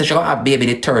because she tell me she's gonna have baby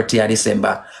the 30th of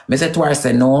December. I said to her, I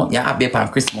said, no, you have baby on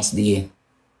Christmas Day.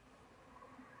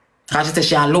 Because she said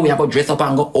she and Louie have to dress up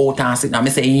and go out and sit. Now I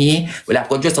say, yeah, we'll have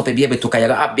to dress up a baby too because you're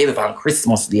gonna have baby on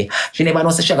Christmas Day. She never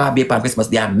knows she's gonna have baby on Christmas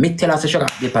Day. And me tell her she's gonna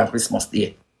have baby on Christmas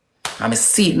Day. And I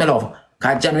see it, my love.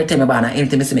 Because January tell me about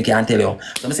anything I see me can't tell you.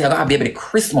 So I say, you're gonna have baby the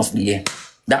Christmas Day.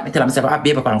 That me tell her, I say, I'm gonna have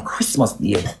baby on Christmas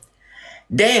Day.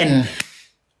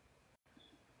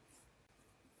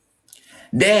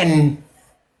 Then,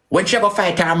 when she go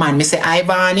fight her man, me say,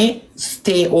 Ivani,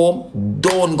 stay home,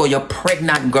 don't go, you're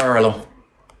pregnant girl.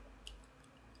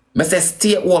 Me say,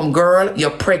 stay home girl,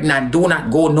 you're pregnant, do not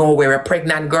go nowhere. A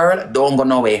pregnant girl, don't go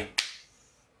nowhere.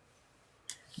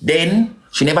 Then,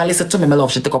 she never listened to me, my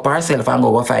love. She took up herself and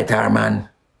go fight her man.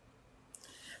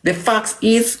 The fact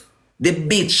is, the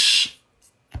bitch,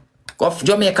 go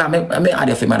Jamaica, me add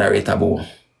you for moderator, boo.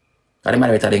 Because the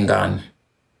moderator then gone.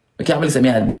 I can't believe me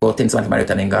had about 10 months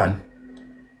moderator then gone.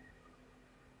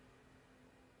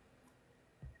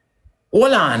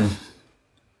 Hold on.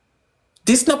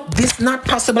 This not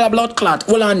possible a blood clot.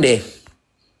 Hold on there.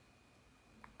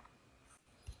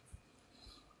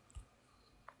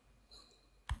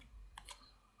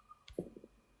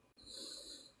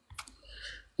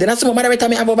 Then that's some moderator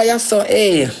me have over here, so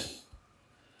hey.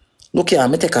 Look here,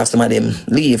 me take off some of them.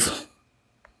 Leave.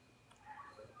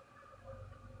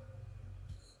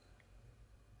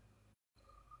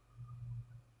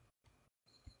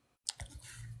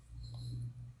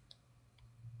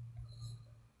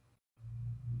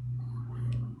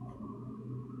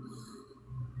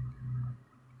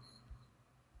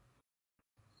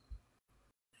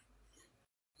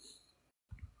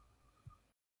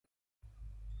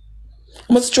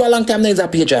 I must show a long time there is a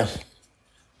page.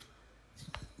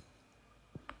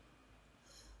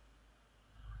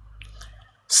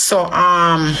 So,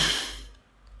 I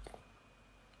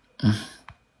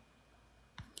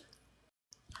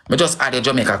just add a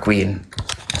Jamaica Queen.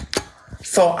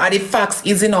 So, the facts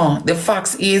is, the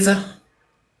facts is,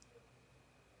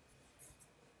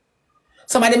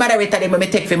 some of the moderator, they may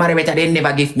take for moderator, they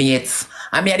never give me it.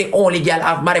 I mean, the only girl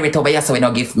have moderator over here, so they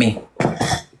don't give me.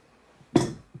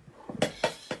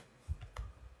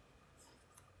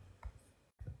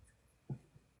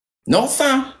 No,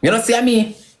 sir. You don't see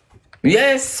me?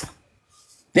 Yes.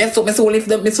 Then so, I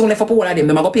soon left for all of them.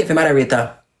 I'm going to pay for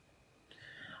moderator.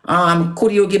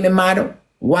 Could you give me mad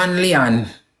 1 Leon?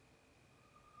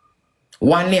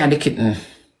 1 Leon the kitten.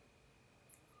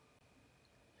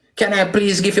 Can I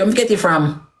please give you? Get it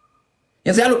from?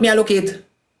 You say, I look it.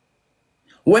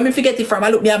 When me forget it from, I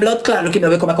look me a blood clot. Look at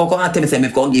me, come back and tell me, say, me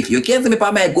can give you. You can't say me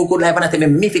for my good life and I tell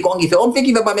me, if you can give you. I'm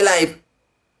thinking about my life.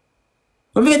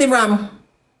 Where me get it from?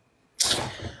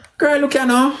 Girl, look here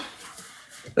now.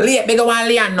 Late, big one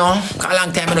Leon now. A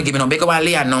long time I don't give me no big one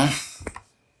Leon now.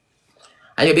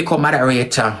 And you become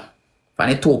moderator. On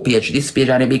the 2 page, this page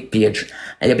and the big page.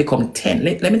 And you become 10.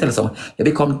 Let me tell you something. You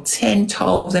become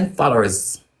 10,000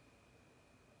 followers.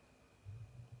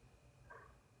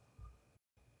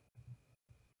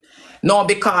 No,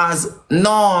 because,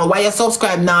 no, why you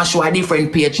subscribe now show a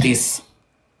different page this.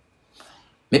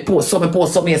 Me post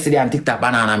something yesterday on TikTok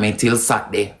banana me till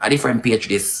Saturday. A different page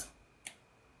this.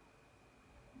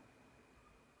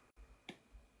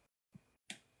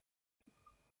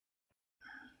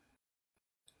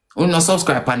 Who not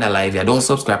subscribe on the live here? Don't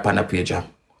subscribe on the page.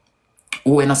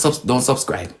 Who don't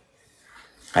subscribe?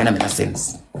 I don't make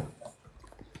sense.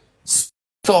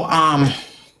 So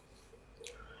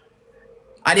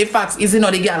and the facts is the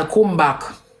girl come back.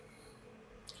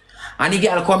 And the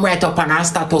girl come right up and her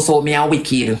status how me a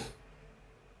wicked.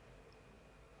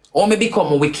 Or me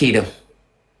become wicked.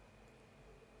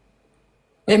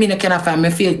 I mean I cannot find my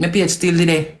page still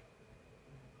there.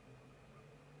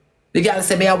 The girl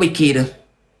say me a wicked.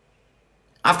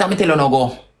 After me tell her no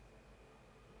go.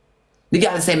 The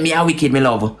girl say me a wicked, me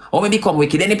love. Or me become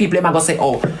wicked. Then the people are going to say,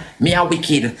 oh, me a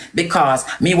wicked because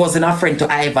me wasn't a friend to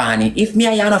Ivani. If me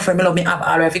and you are not friend, me love me have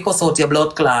already cuss out your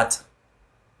blood clot.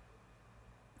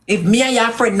 If me and you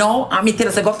are friend now, and me tell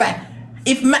her say go fight.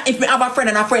 If me have a friend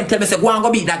and a friend tell me say go and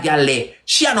go beat that girl there.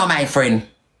 She are not my friend.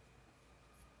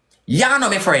 You are not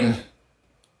my friend.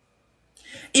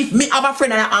 If me have a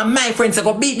friend and my friend say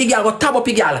go beat the girl, go tab up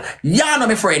the girl, you are not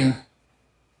my friend.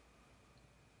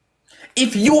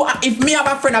 If me have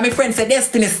a friend and my friend say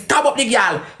Destiny stab up the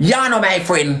girl, you are not my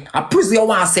friend. I presume you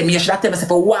want to say me, you should have tell me say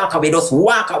for walk away, just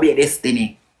walk away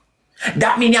Destiny.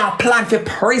 That means you have plan for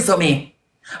prison me.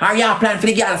 Or you have plan for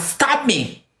the girl stab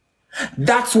me.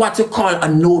 That's what you call a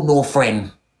no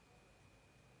friend.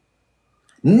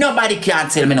 Nobody can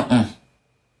tell me nothing.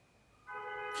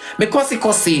 Me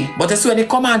cussy. But as when they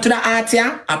come on to the heart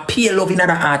here, I pay love in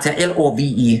the heart here,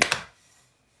 L-O-V-E.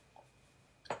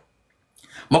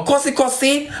 Me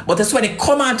cussy, but as when they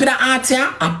come on to the heart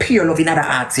here, I pure love in the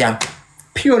heart here.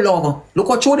 Pure love. Look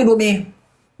what Chody do me.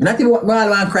 Not even what I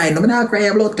want to cry. No, me not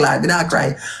cry, blood clot. Me not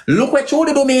cry. Look what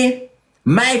Chody do me.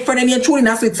 My friend named Chody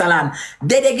in Switzerland.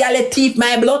 They girl thief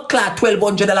my blood clot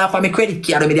 $1,200 for my credit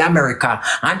card with the America.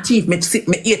 And thief me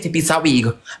 80 piece a wig.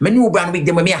 My new brand wig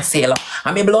them with me a sell.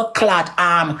 And my blood clot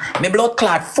my blood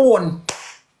clot phone.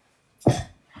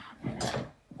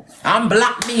 And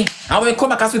black me. And when I come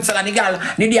back to Switzerland, the girl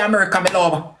need the America, me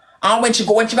love. And when she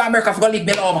go America, for go leave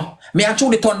me love. Me and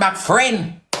Chody turn back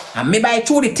friend. And me buy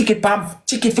Chody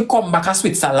ticket for come back to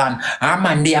Switzerland. Our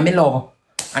man there, me love.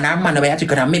 And our man buy a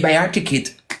ticket and me buy her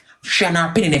ticket. She and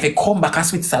her penny if they come back to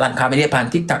Switzerland, because me there on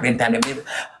TikTok then time.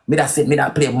 Me that said me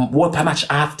that play work per match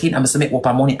often and me make work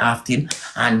per money often.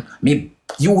 And me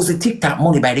use the TikTok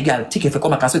money by the girl ticket for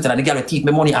come back to Switzerland. The girl will take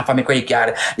me money off of my credit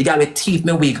card. The girl will take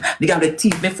me wig. The girl will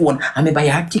take me phone. And me buy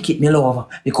her ticket, me love.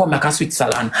 We come back to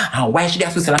Switzerland. And why she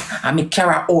there Switzerland? And me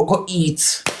carry her out, go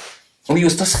eat. We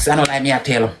used to say, I don't like me, I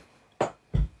tell.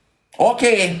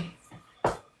 Okay.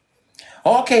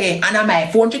 And I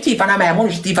my phone she thief and I my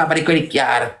money she thief for the credit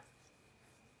card.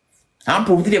 I'm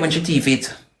proving today when she thief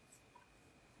it.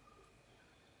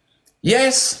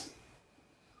 Yes.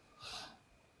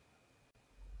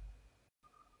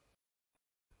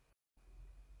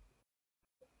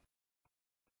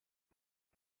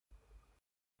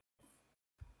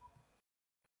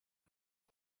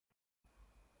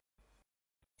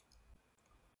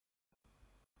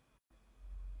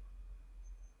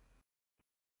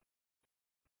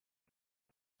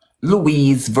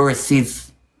 Louise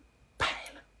versus Pile.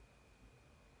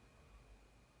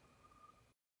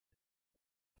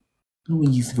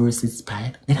 Louise versus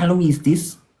Pile. Then Louise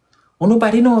this. Oh,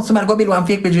 nobody knows. Somebody go build one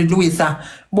fake page with Louise.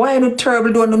 Boy, you know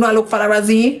terrible. Don't know look for the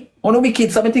Razzie. Oh, no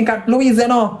wicked. So I think at Louise, you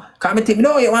know. Because I think,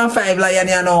 no, you want 5 lion,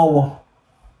 you know.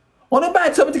 Oh, no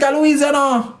bad. So I think at Louise, you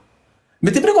know. I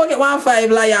think you go get 1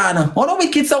 5 lion. Oh, no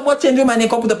wicked. So what change your man? You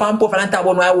come put the pump off and talk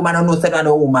about why woman don't know second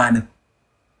woman.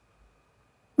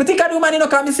 I think I do man, you know,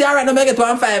 come and say, all right, no, make it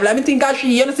 1 5. Like, I think I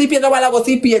she, you know, see page while I go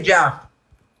see page, yeah.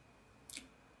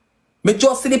 Me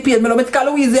just see the page, me know, I think I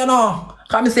Louise, you know.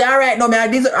 Come and say, all right, no, me I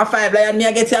deserve a 5, like, and me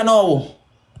I get you now.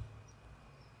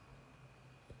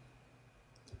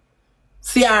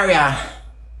 See, Aria.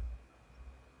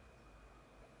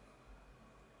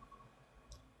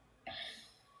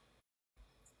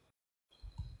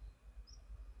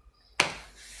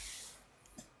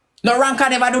 No ranker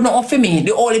never do nothing for me.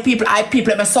 The only people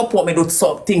me support me do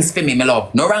some things for me, my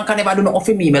love. No ranker never do nothing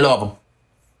for me, my love.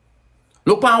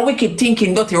 Look on wicked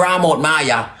thinking dirty ram out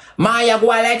Maya. Maya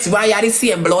go Alex, Maya the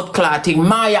same blood clotting.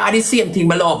 Maya are the same thing,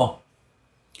 my love.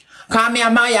 Cause me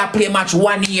and Maya play match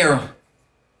 1 year.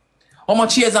 How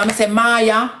much years I say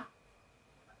Maya?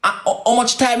 How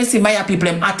much time I see Maya people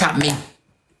attack me?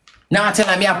 Now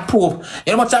tell me I prove.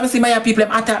 You know how much time I see Maya people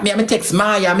attack me? I text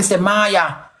Maya, I say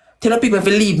Maya. Tell the people if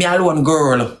you leave me alone,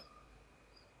 girl.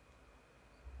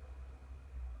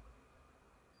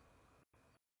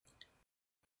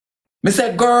 Me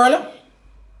say, girl.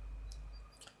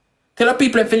 Tell the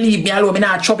people if you leave me alone, me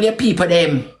not trouble your people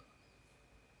them.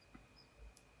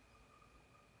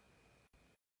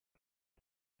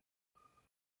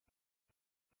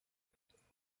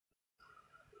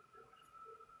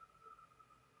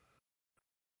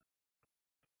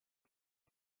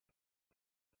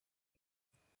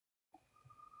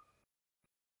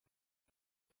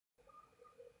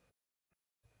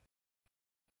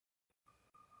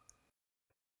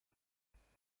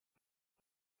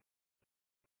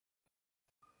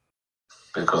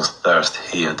 Because thirst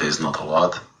here there is not a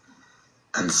lot,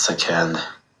 and second,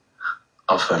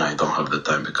 often I don't have the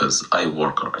time because I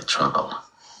work or I travel.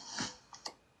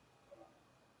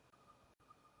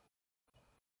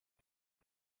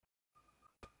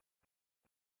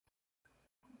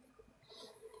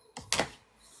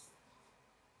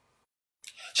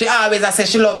 She always say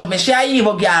she love me. She a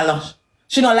evil girl.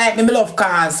 She don't like me love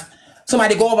cars.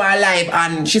 Somebody go over her life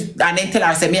and then tell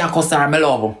her say me a cuss her, me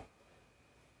love.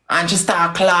 And she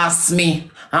start class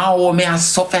me. And oh, me a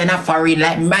suffer in a foreign.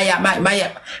 Like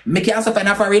Maya, me can't suffer in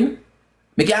a foreign.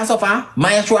 Me can't suffer.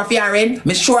 Maya sure for your rent.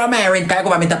 Me sure my rent can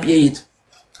government to pay it.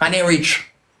 And they rich.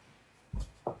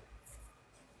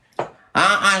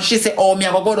 And she say, oh, me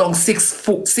I go down 6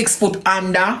 foot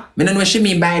under. Me don't know what she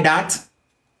mean by that.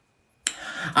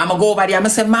 I'ma go over there. I'ma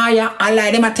say, Maya, I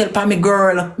lie them I tell pa me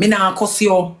girl. Me nah cuss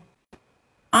you.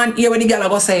 And here when the girl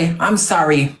go say, I'm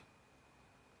sorry.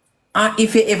 And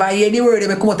if you ever hear the word,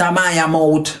 they come out of Maya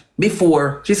mouth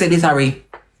before, she said, sorry.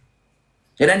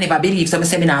 You don't never believe, so I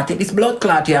say, me not take this blood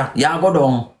clot here. You go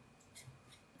down.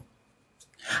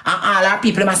 And all our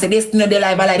people, they say, destiny, they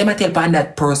lie, lie. They might tell pan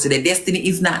that person. The destiny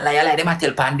is not lie, lie. They might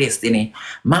tell pan destiny.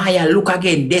 Maya, look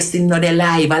again. Destiny, no, they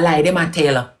lie, lie. They might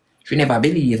tell. She never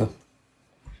believe.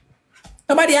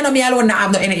 Nobody know me alone, not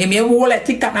have no enemy. You whole like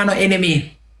TikTok, not no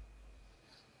enemy.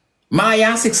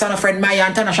 Maya, 6 and a friend. Maya,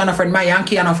 and Tanasha, no friend. Maya, and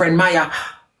Kia, no friend. Maya,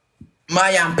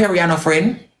 and Perry, no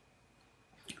friend.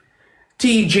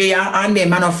 TJ, and them,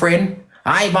 no friend.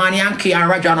 Ivan, and Kia, and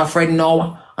Raja, no friend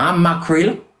now. And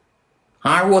Mackerel.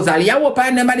 And Rosalie, I hope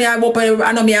I know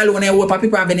me alone, I hope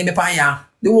people have any me pan ya.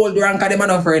 The whole rank of them are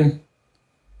no friend.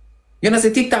 You know,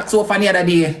 see TikTok so funny the other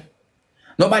day.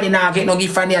 Nobody now get no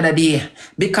gift from the other day.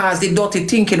 Because the dirty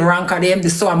thinking rank of them,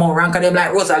 the so amount rank of them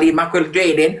like Rosalie, Mackerel,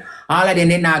 Jaden, all of them,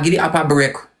 they now give it up a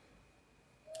break.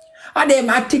 And them,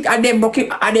 I think, them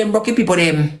broken people,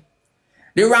 them.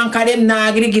 The rank of them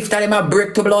now give the gift of them a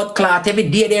break to blood clot. Every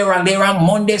day they rank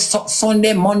Monday,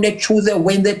 Sunday, Monday, Tuesday,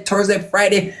 Wednesday, Thursday,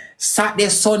 Friday, Saturday,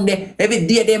 Sunday, every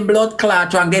day them blood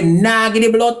clot and then nah give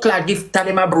the blood clot gift to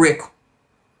them a break.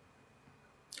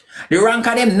 The rank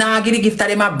of them nah give the gift to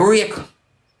them a break.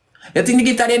 You think the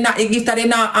gift to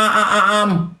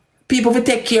them people to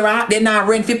take care of, they not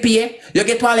rent for pay. You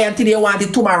get one until you want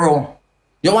it tomorrow.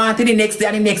 You want it the next day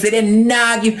and the next day. They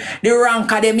nah give the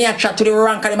rank of them, you chat to the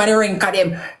rank of them and the rank of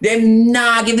them. They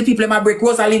nah give the people them a break.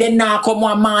 Rosalie, they nah come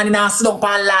one morning and sit up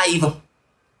and live.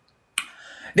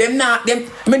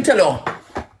 Me tell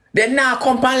you, they now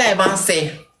come on live and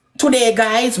say, today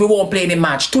guys, we won't play any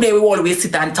match. Today we will always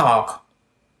sit and talk.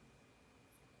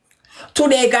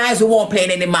 Today guys, we won't play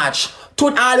any match.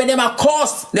 Today all of them are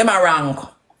course, them are rank.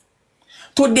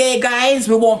 Today guys,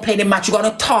 we won't play the match. We're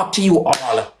going to talk to you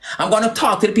all. I'm going to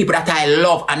talk to the people that I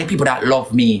love and the people that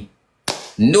love me.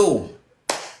 No.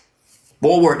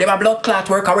 But work. Them a blood clot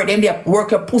work already. Them they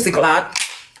work your pussy clot.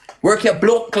 Work your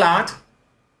blood clot.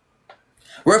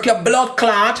 Work your blood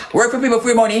clot. Work for people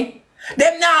free money.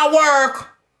 Them now work.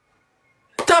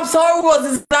 Top Sour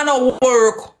Roses not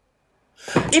work.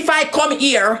 If I come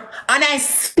here and I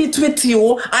spit with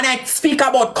you and I speak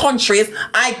about countries,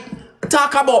 I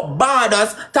talk about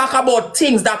borders, talk about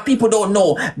things that people don't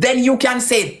know, then you can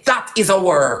say that is a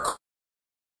work.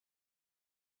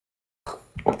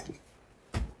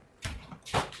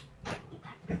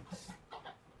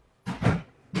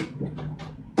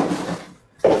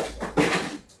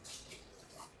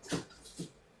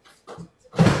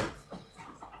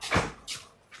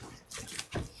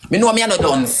 Me know me are no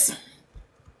dons.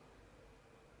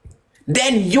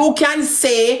 Then you can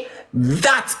say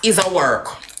that is a work.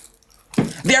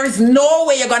 There is no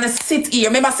way you're gonna sit here.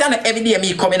 Remember saying every day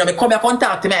me come, you know, me come here and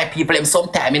talk to my people them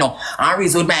sometime, you know, and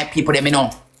reason with my people them, you know.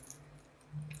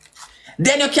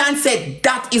 Then you can say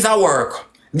that is a work.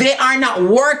 They are not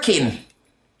working.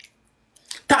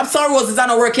 Top Sour Roses are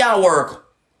not working at work.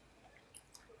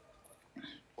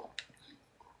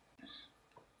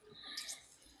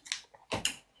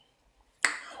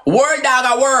 Word Dog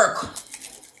at work.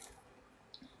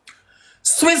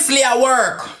 Swissley at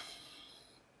work.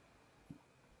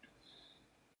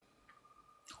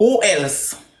 Who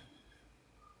else?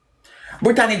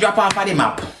 Brittany drop off of the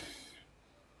map.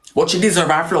 But she deserves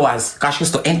her flowers because she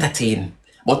used to entertain.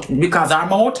 But because her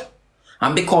mouth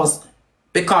and because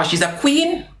she's a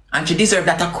queen and she deserves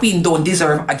that a queen don't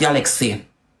deserve a galaxy.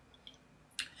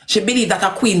 She believes that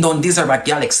a queen don't deserve a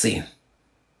galaxy.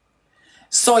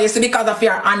 So you see, because of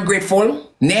her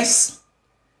ungratefulness,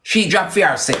 she dropped for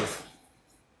herself.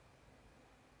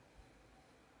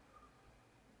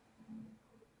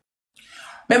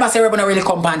 Remember, I say Rebel really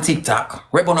come on TikTok.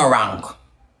 Rebel no rank.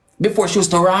 Before she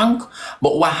used to rank,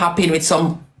 but what happened with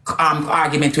some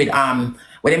argument with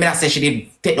when they say she did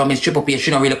take down Miss Triple P, she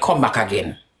don't really come back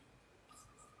again.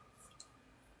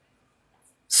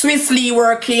 Swissley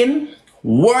working,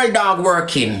 World Dog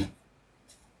working.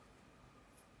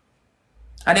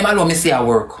 And them alone me see I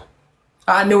work.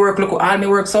 All me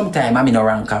work sometime, I'm in a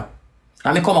ranker.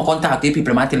 And me come and contact the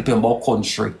people and tell people about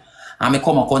country. And me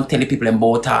come and tell the people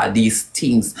about all these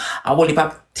things. And all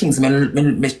the things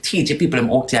me teach the people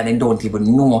out there and they don't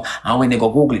even know. And when they go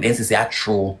Google it, they say it's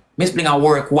true. Me explain I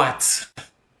work what?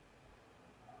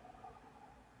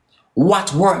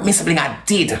 What work Miss Bling I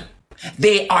did?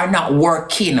 They are not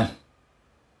working.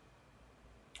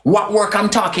 What work I'm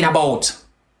talking about?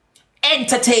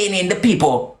 Entertaining the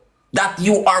people that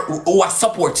who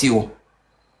support you.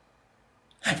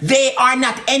 They are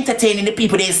not entertaining the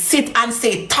people. They sit and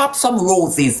say Top Some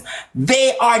Roses.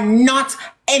 They are not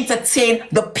entertaining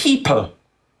the people.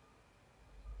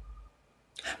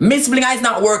 Miss Blinga is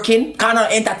not working.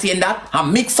 Cannot entertain that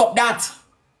and mix up that.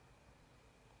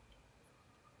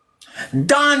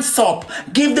 dance up,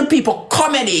 give the people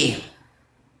comedy.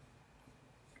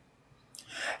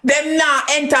 Them not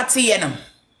entertain.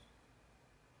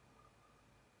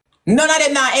 None of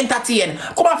them not entertain.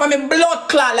 Come on from me blood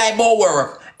clot like about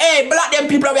work. Hey, block them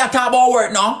people we are talking about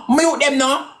work now. Mute them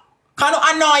now. Can you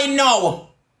annoy now?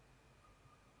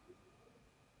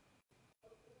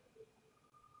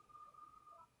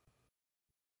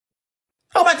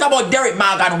 How about Derek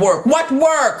Morgan work? What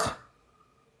work?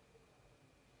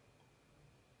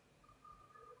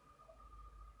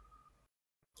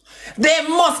 They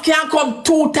must can come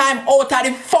 2 times out of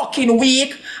the fucking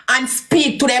week and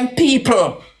speak to them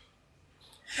people.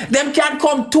 Them can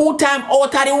come 2 times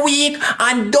out of the week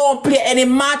and don't play any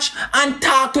match and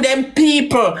talk to them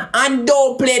people and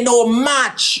don't play no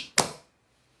match.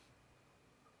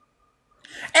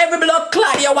 Every blood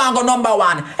clot you want go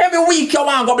 #1. Every week you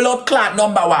want go blood clot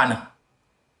 #1. And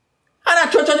I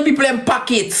touch on the people in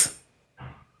pockets.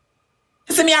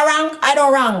 You see me I rank? I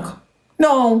don't rank.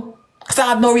 No. Because I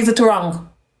have no reason to rank.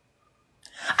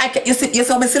 You see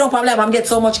me sit up on live and get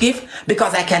so much gift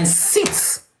because I can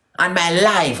sit on my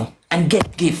live and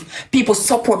get gift. People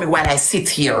support me while I sit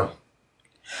here.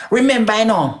 Remember, I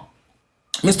know,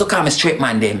 Mr. Call me straight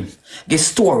man them. This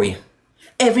story.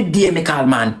 Every day me call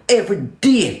man. Every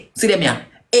day. See them here?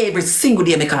 Every single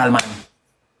day me call man.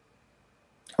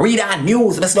 Read that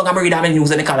news. Let's not read that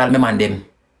news and me call all me man them.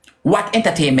 What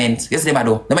entertainment? Yes, them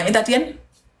do. Them entertain?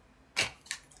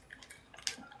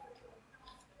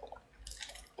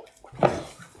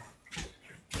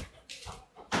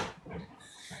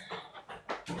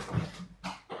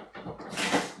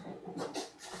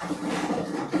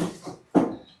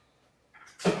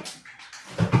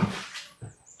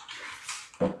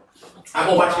 I'm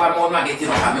going to watch one more get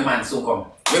my man so come.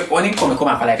 When he come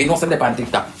after life, he knows something on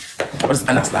TikTok.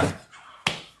 Understand?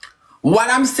 What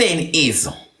I'm saying is,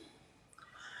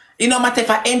 it no matter if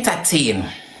I entertain,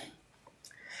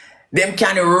 them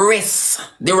can rest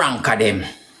the rank of them.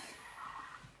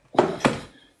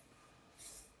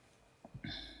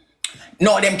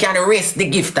 No, them can rest the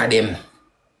gift of them.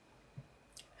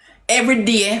 Every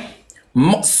day,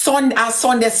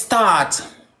 Sunday start,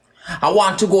 I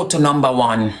want to go to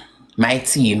 #1. My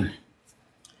team.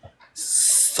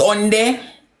 Sunday,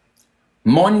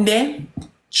 Monday,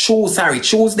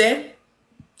 Tuesday,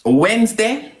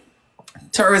 Wednesday,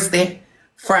 Thursday,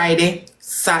 Friday,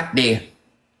 Saturday.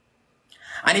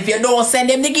 And if you don't send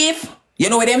them the gift, you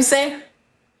know what them say?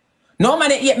 No man,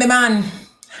 they eat me, man.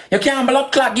 You can't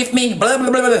blood clot give me. Blah,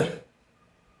 blah, blah, blah.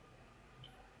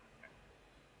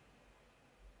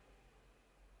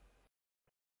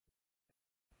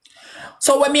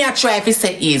 So what me I try to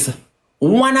say is,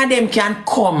 one of them can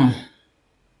come.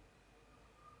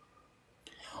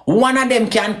 One of them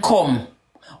can come.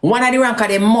 One of the rank of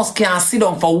them must can sit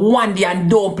down for one day and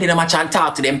don't play the match and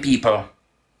talk to them people.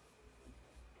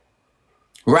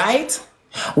 Right?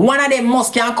 One of them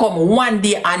must can come one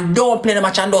day and don't play the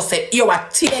match and don't say, yo, what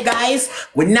today guys,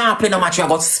 we now play the match, we are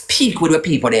going to speak with the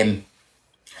people them.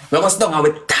 We're going to sit down and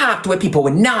we talk to the people. We're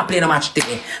not playing a match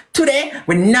today. Today,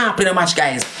 we're not playing a match,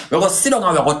 guys. We're going to sit down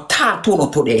and we're going to talk to them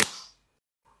today.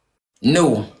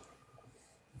 No.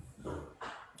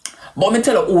 But me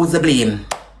tell you who's the blame.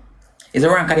 Is the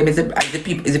rank of them, is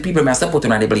the people me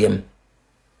supporting on the blame.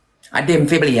 And them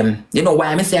for blame. You know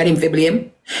why I say them for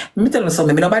blame? Me tell you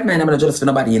something, me no bad man, I'm not jealous for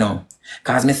nobody, you know.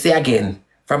 Because me say again,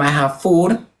 from I have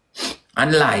food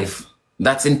and life,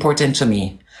 that's important to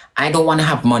me. I don't want to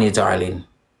have money, darling.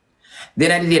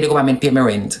 Then at the day, the government pay me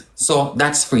rent. So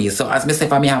that's free. So as me say,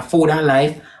 if I may have food and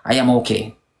life, I am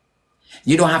okay.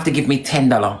 You don't have to give me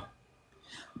 $10.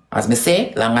 As me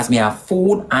say, long as me have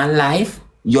food and life,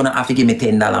 you don't have to give me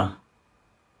 $10.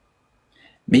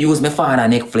 Me use my father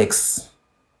Netflix.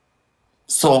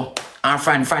 So, our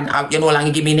friend, you know,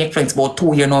 long give me Netflix, about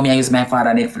 2 years now, me I use my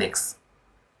father Netflix.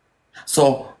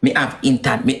 So, me have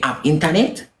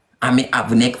internet, and me have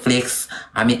Netflix,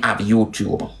 and me have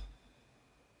YouTube.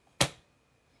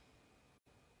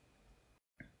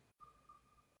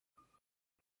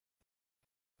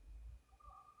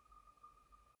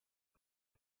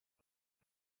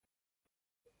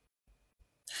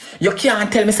 You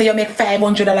can't tell me say you make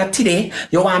 $500 today.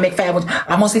 You want to make 500.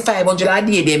 I must say $500 a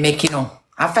day they make, you know.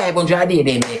 A $500 a day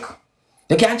they make.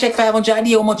 You can't check $500 a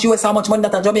day how much US, how much money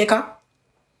that a Jamaica.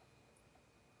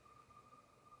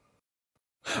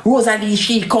 Rosalie,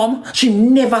 she come. She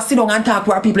never sit down and talk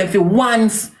to her people if you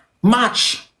once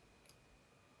match.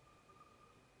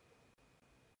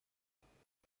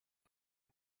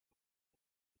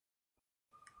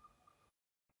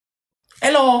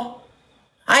 Hello.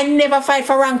 I never fight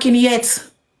for ranking yet.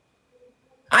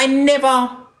 I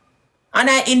never. And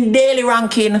I in daily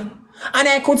ranking. And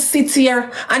I could sit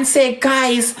here and say,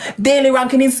 guys, daily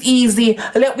ranking is easy.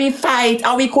 Let me fight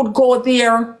and we could go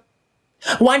there.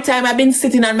 One time I've been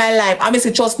sitting on my life. I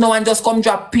say just now and just come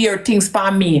drop peer things for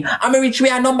me. I'm reach we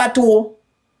are number 2.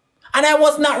 And I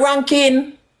was not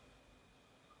ranking.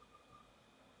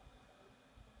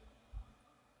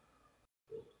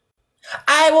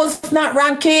 I was not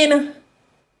ranking.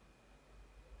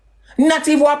 Not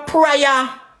even a prayer.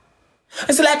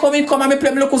 It's like when me come and me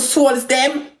play me look souls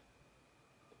them.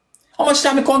 How much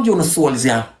time me come give you no souls,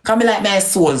 yeah? Come me like my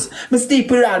souls. Me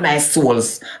sleep with all my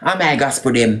souls. And my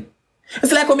gospel them.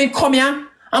 It's like when me come here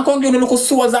and come give you no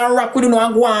souls and rock with you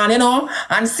and go on, you know,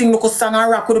 and sing no song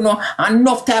and rock with you, and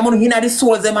enough time on the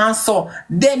souls them and so.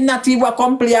 Then not even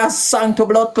come play a song to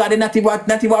blood clot, not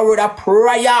even a word of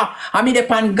prayer. I mean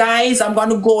depend guys, I'm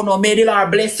gonna go now. May the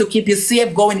Lord bless you, keep you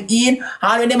safe going in.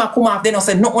 And when them come off, they don't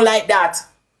say nothing like that.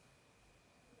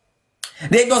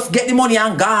 They just get the money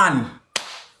and gone.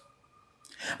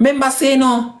 Remember say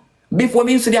no, before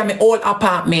me used to be at my old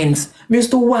apartments, me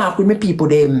used to walk with my people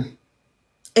them.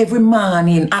 Every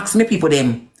morning, ask me people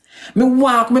them. Me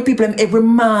walk with my people them every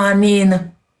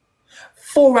morning.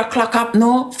 4 o'clock up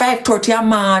no, 5:30 a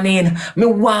morning. Me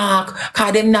walk,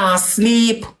 cause them not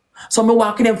sleep. So me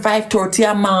walk in them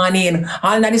 5:30 a morning.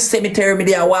 All in the cemetery me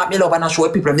there walk me love and I show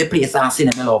people them the place and see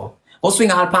them me love. Go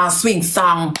swing all pan swing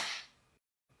song.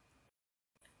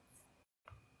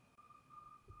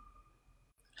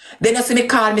 Then you see me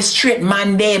call me straight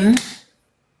man them.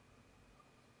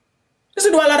 You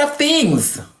do a lot of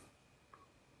things.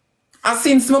 And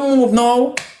since me move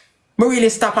now, me really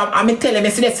stop. And me tell them, I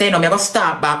see they say no, me go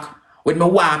start back with me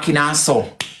walking and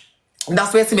so.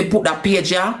 That's why you see me put that page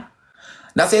here.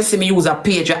 That's why you see me use a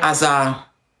page as a.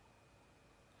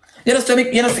 You know, so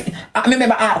me, you know, see, I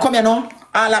remember, come here now,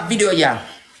 all that video here.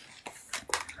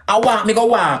 I walk, me go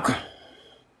walk.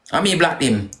 And me black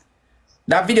them.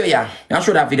 That video here, I'll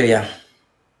show that video here.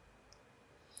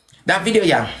 That video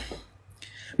here.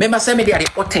 Remember, say me there at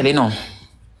the hotel, you know.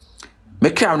 Me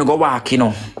carry on go walk, you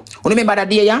know. You remember that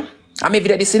day, yeah? I made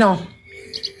video this, you know.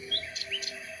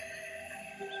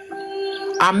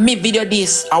 I made video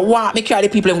this. I walk, me carry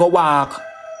the people and go walk.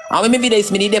 And when me video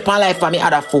this, me need on life for me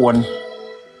other phone.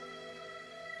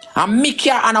 And me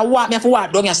carry and I walk, me have to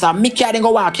walk down here, so me carry then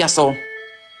go walk here, so.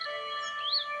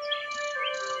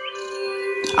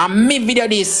 And me video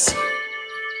this.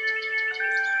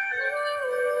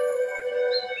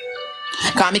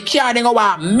 Cause me carry then go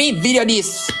walk, me video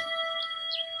this.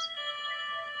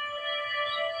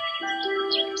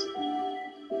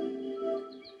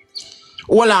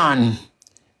 Hold on.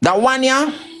 That one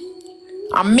here,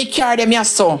 and me carry them here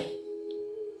so.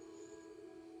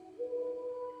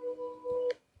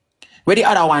 Where the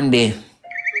other one there?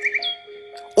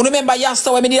 You remember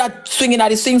yesterday when me did that swinging at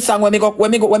the swing song when me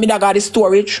got the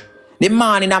storage? The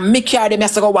morning and me carry them here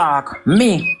to go walk.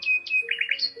 Me.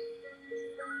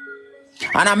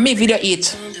 And I me video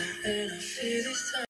it.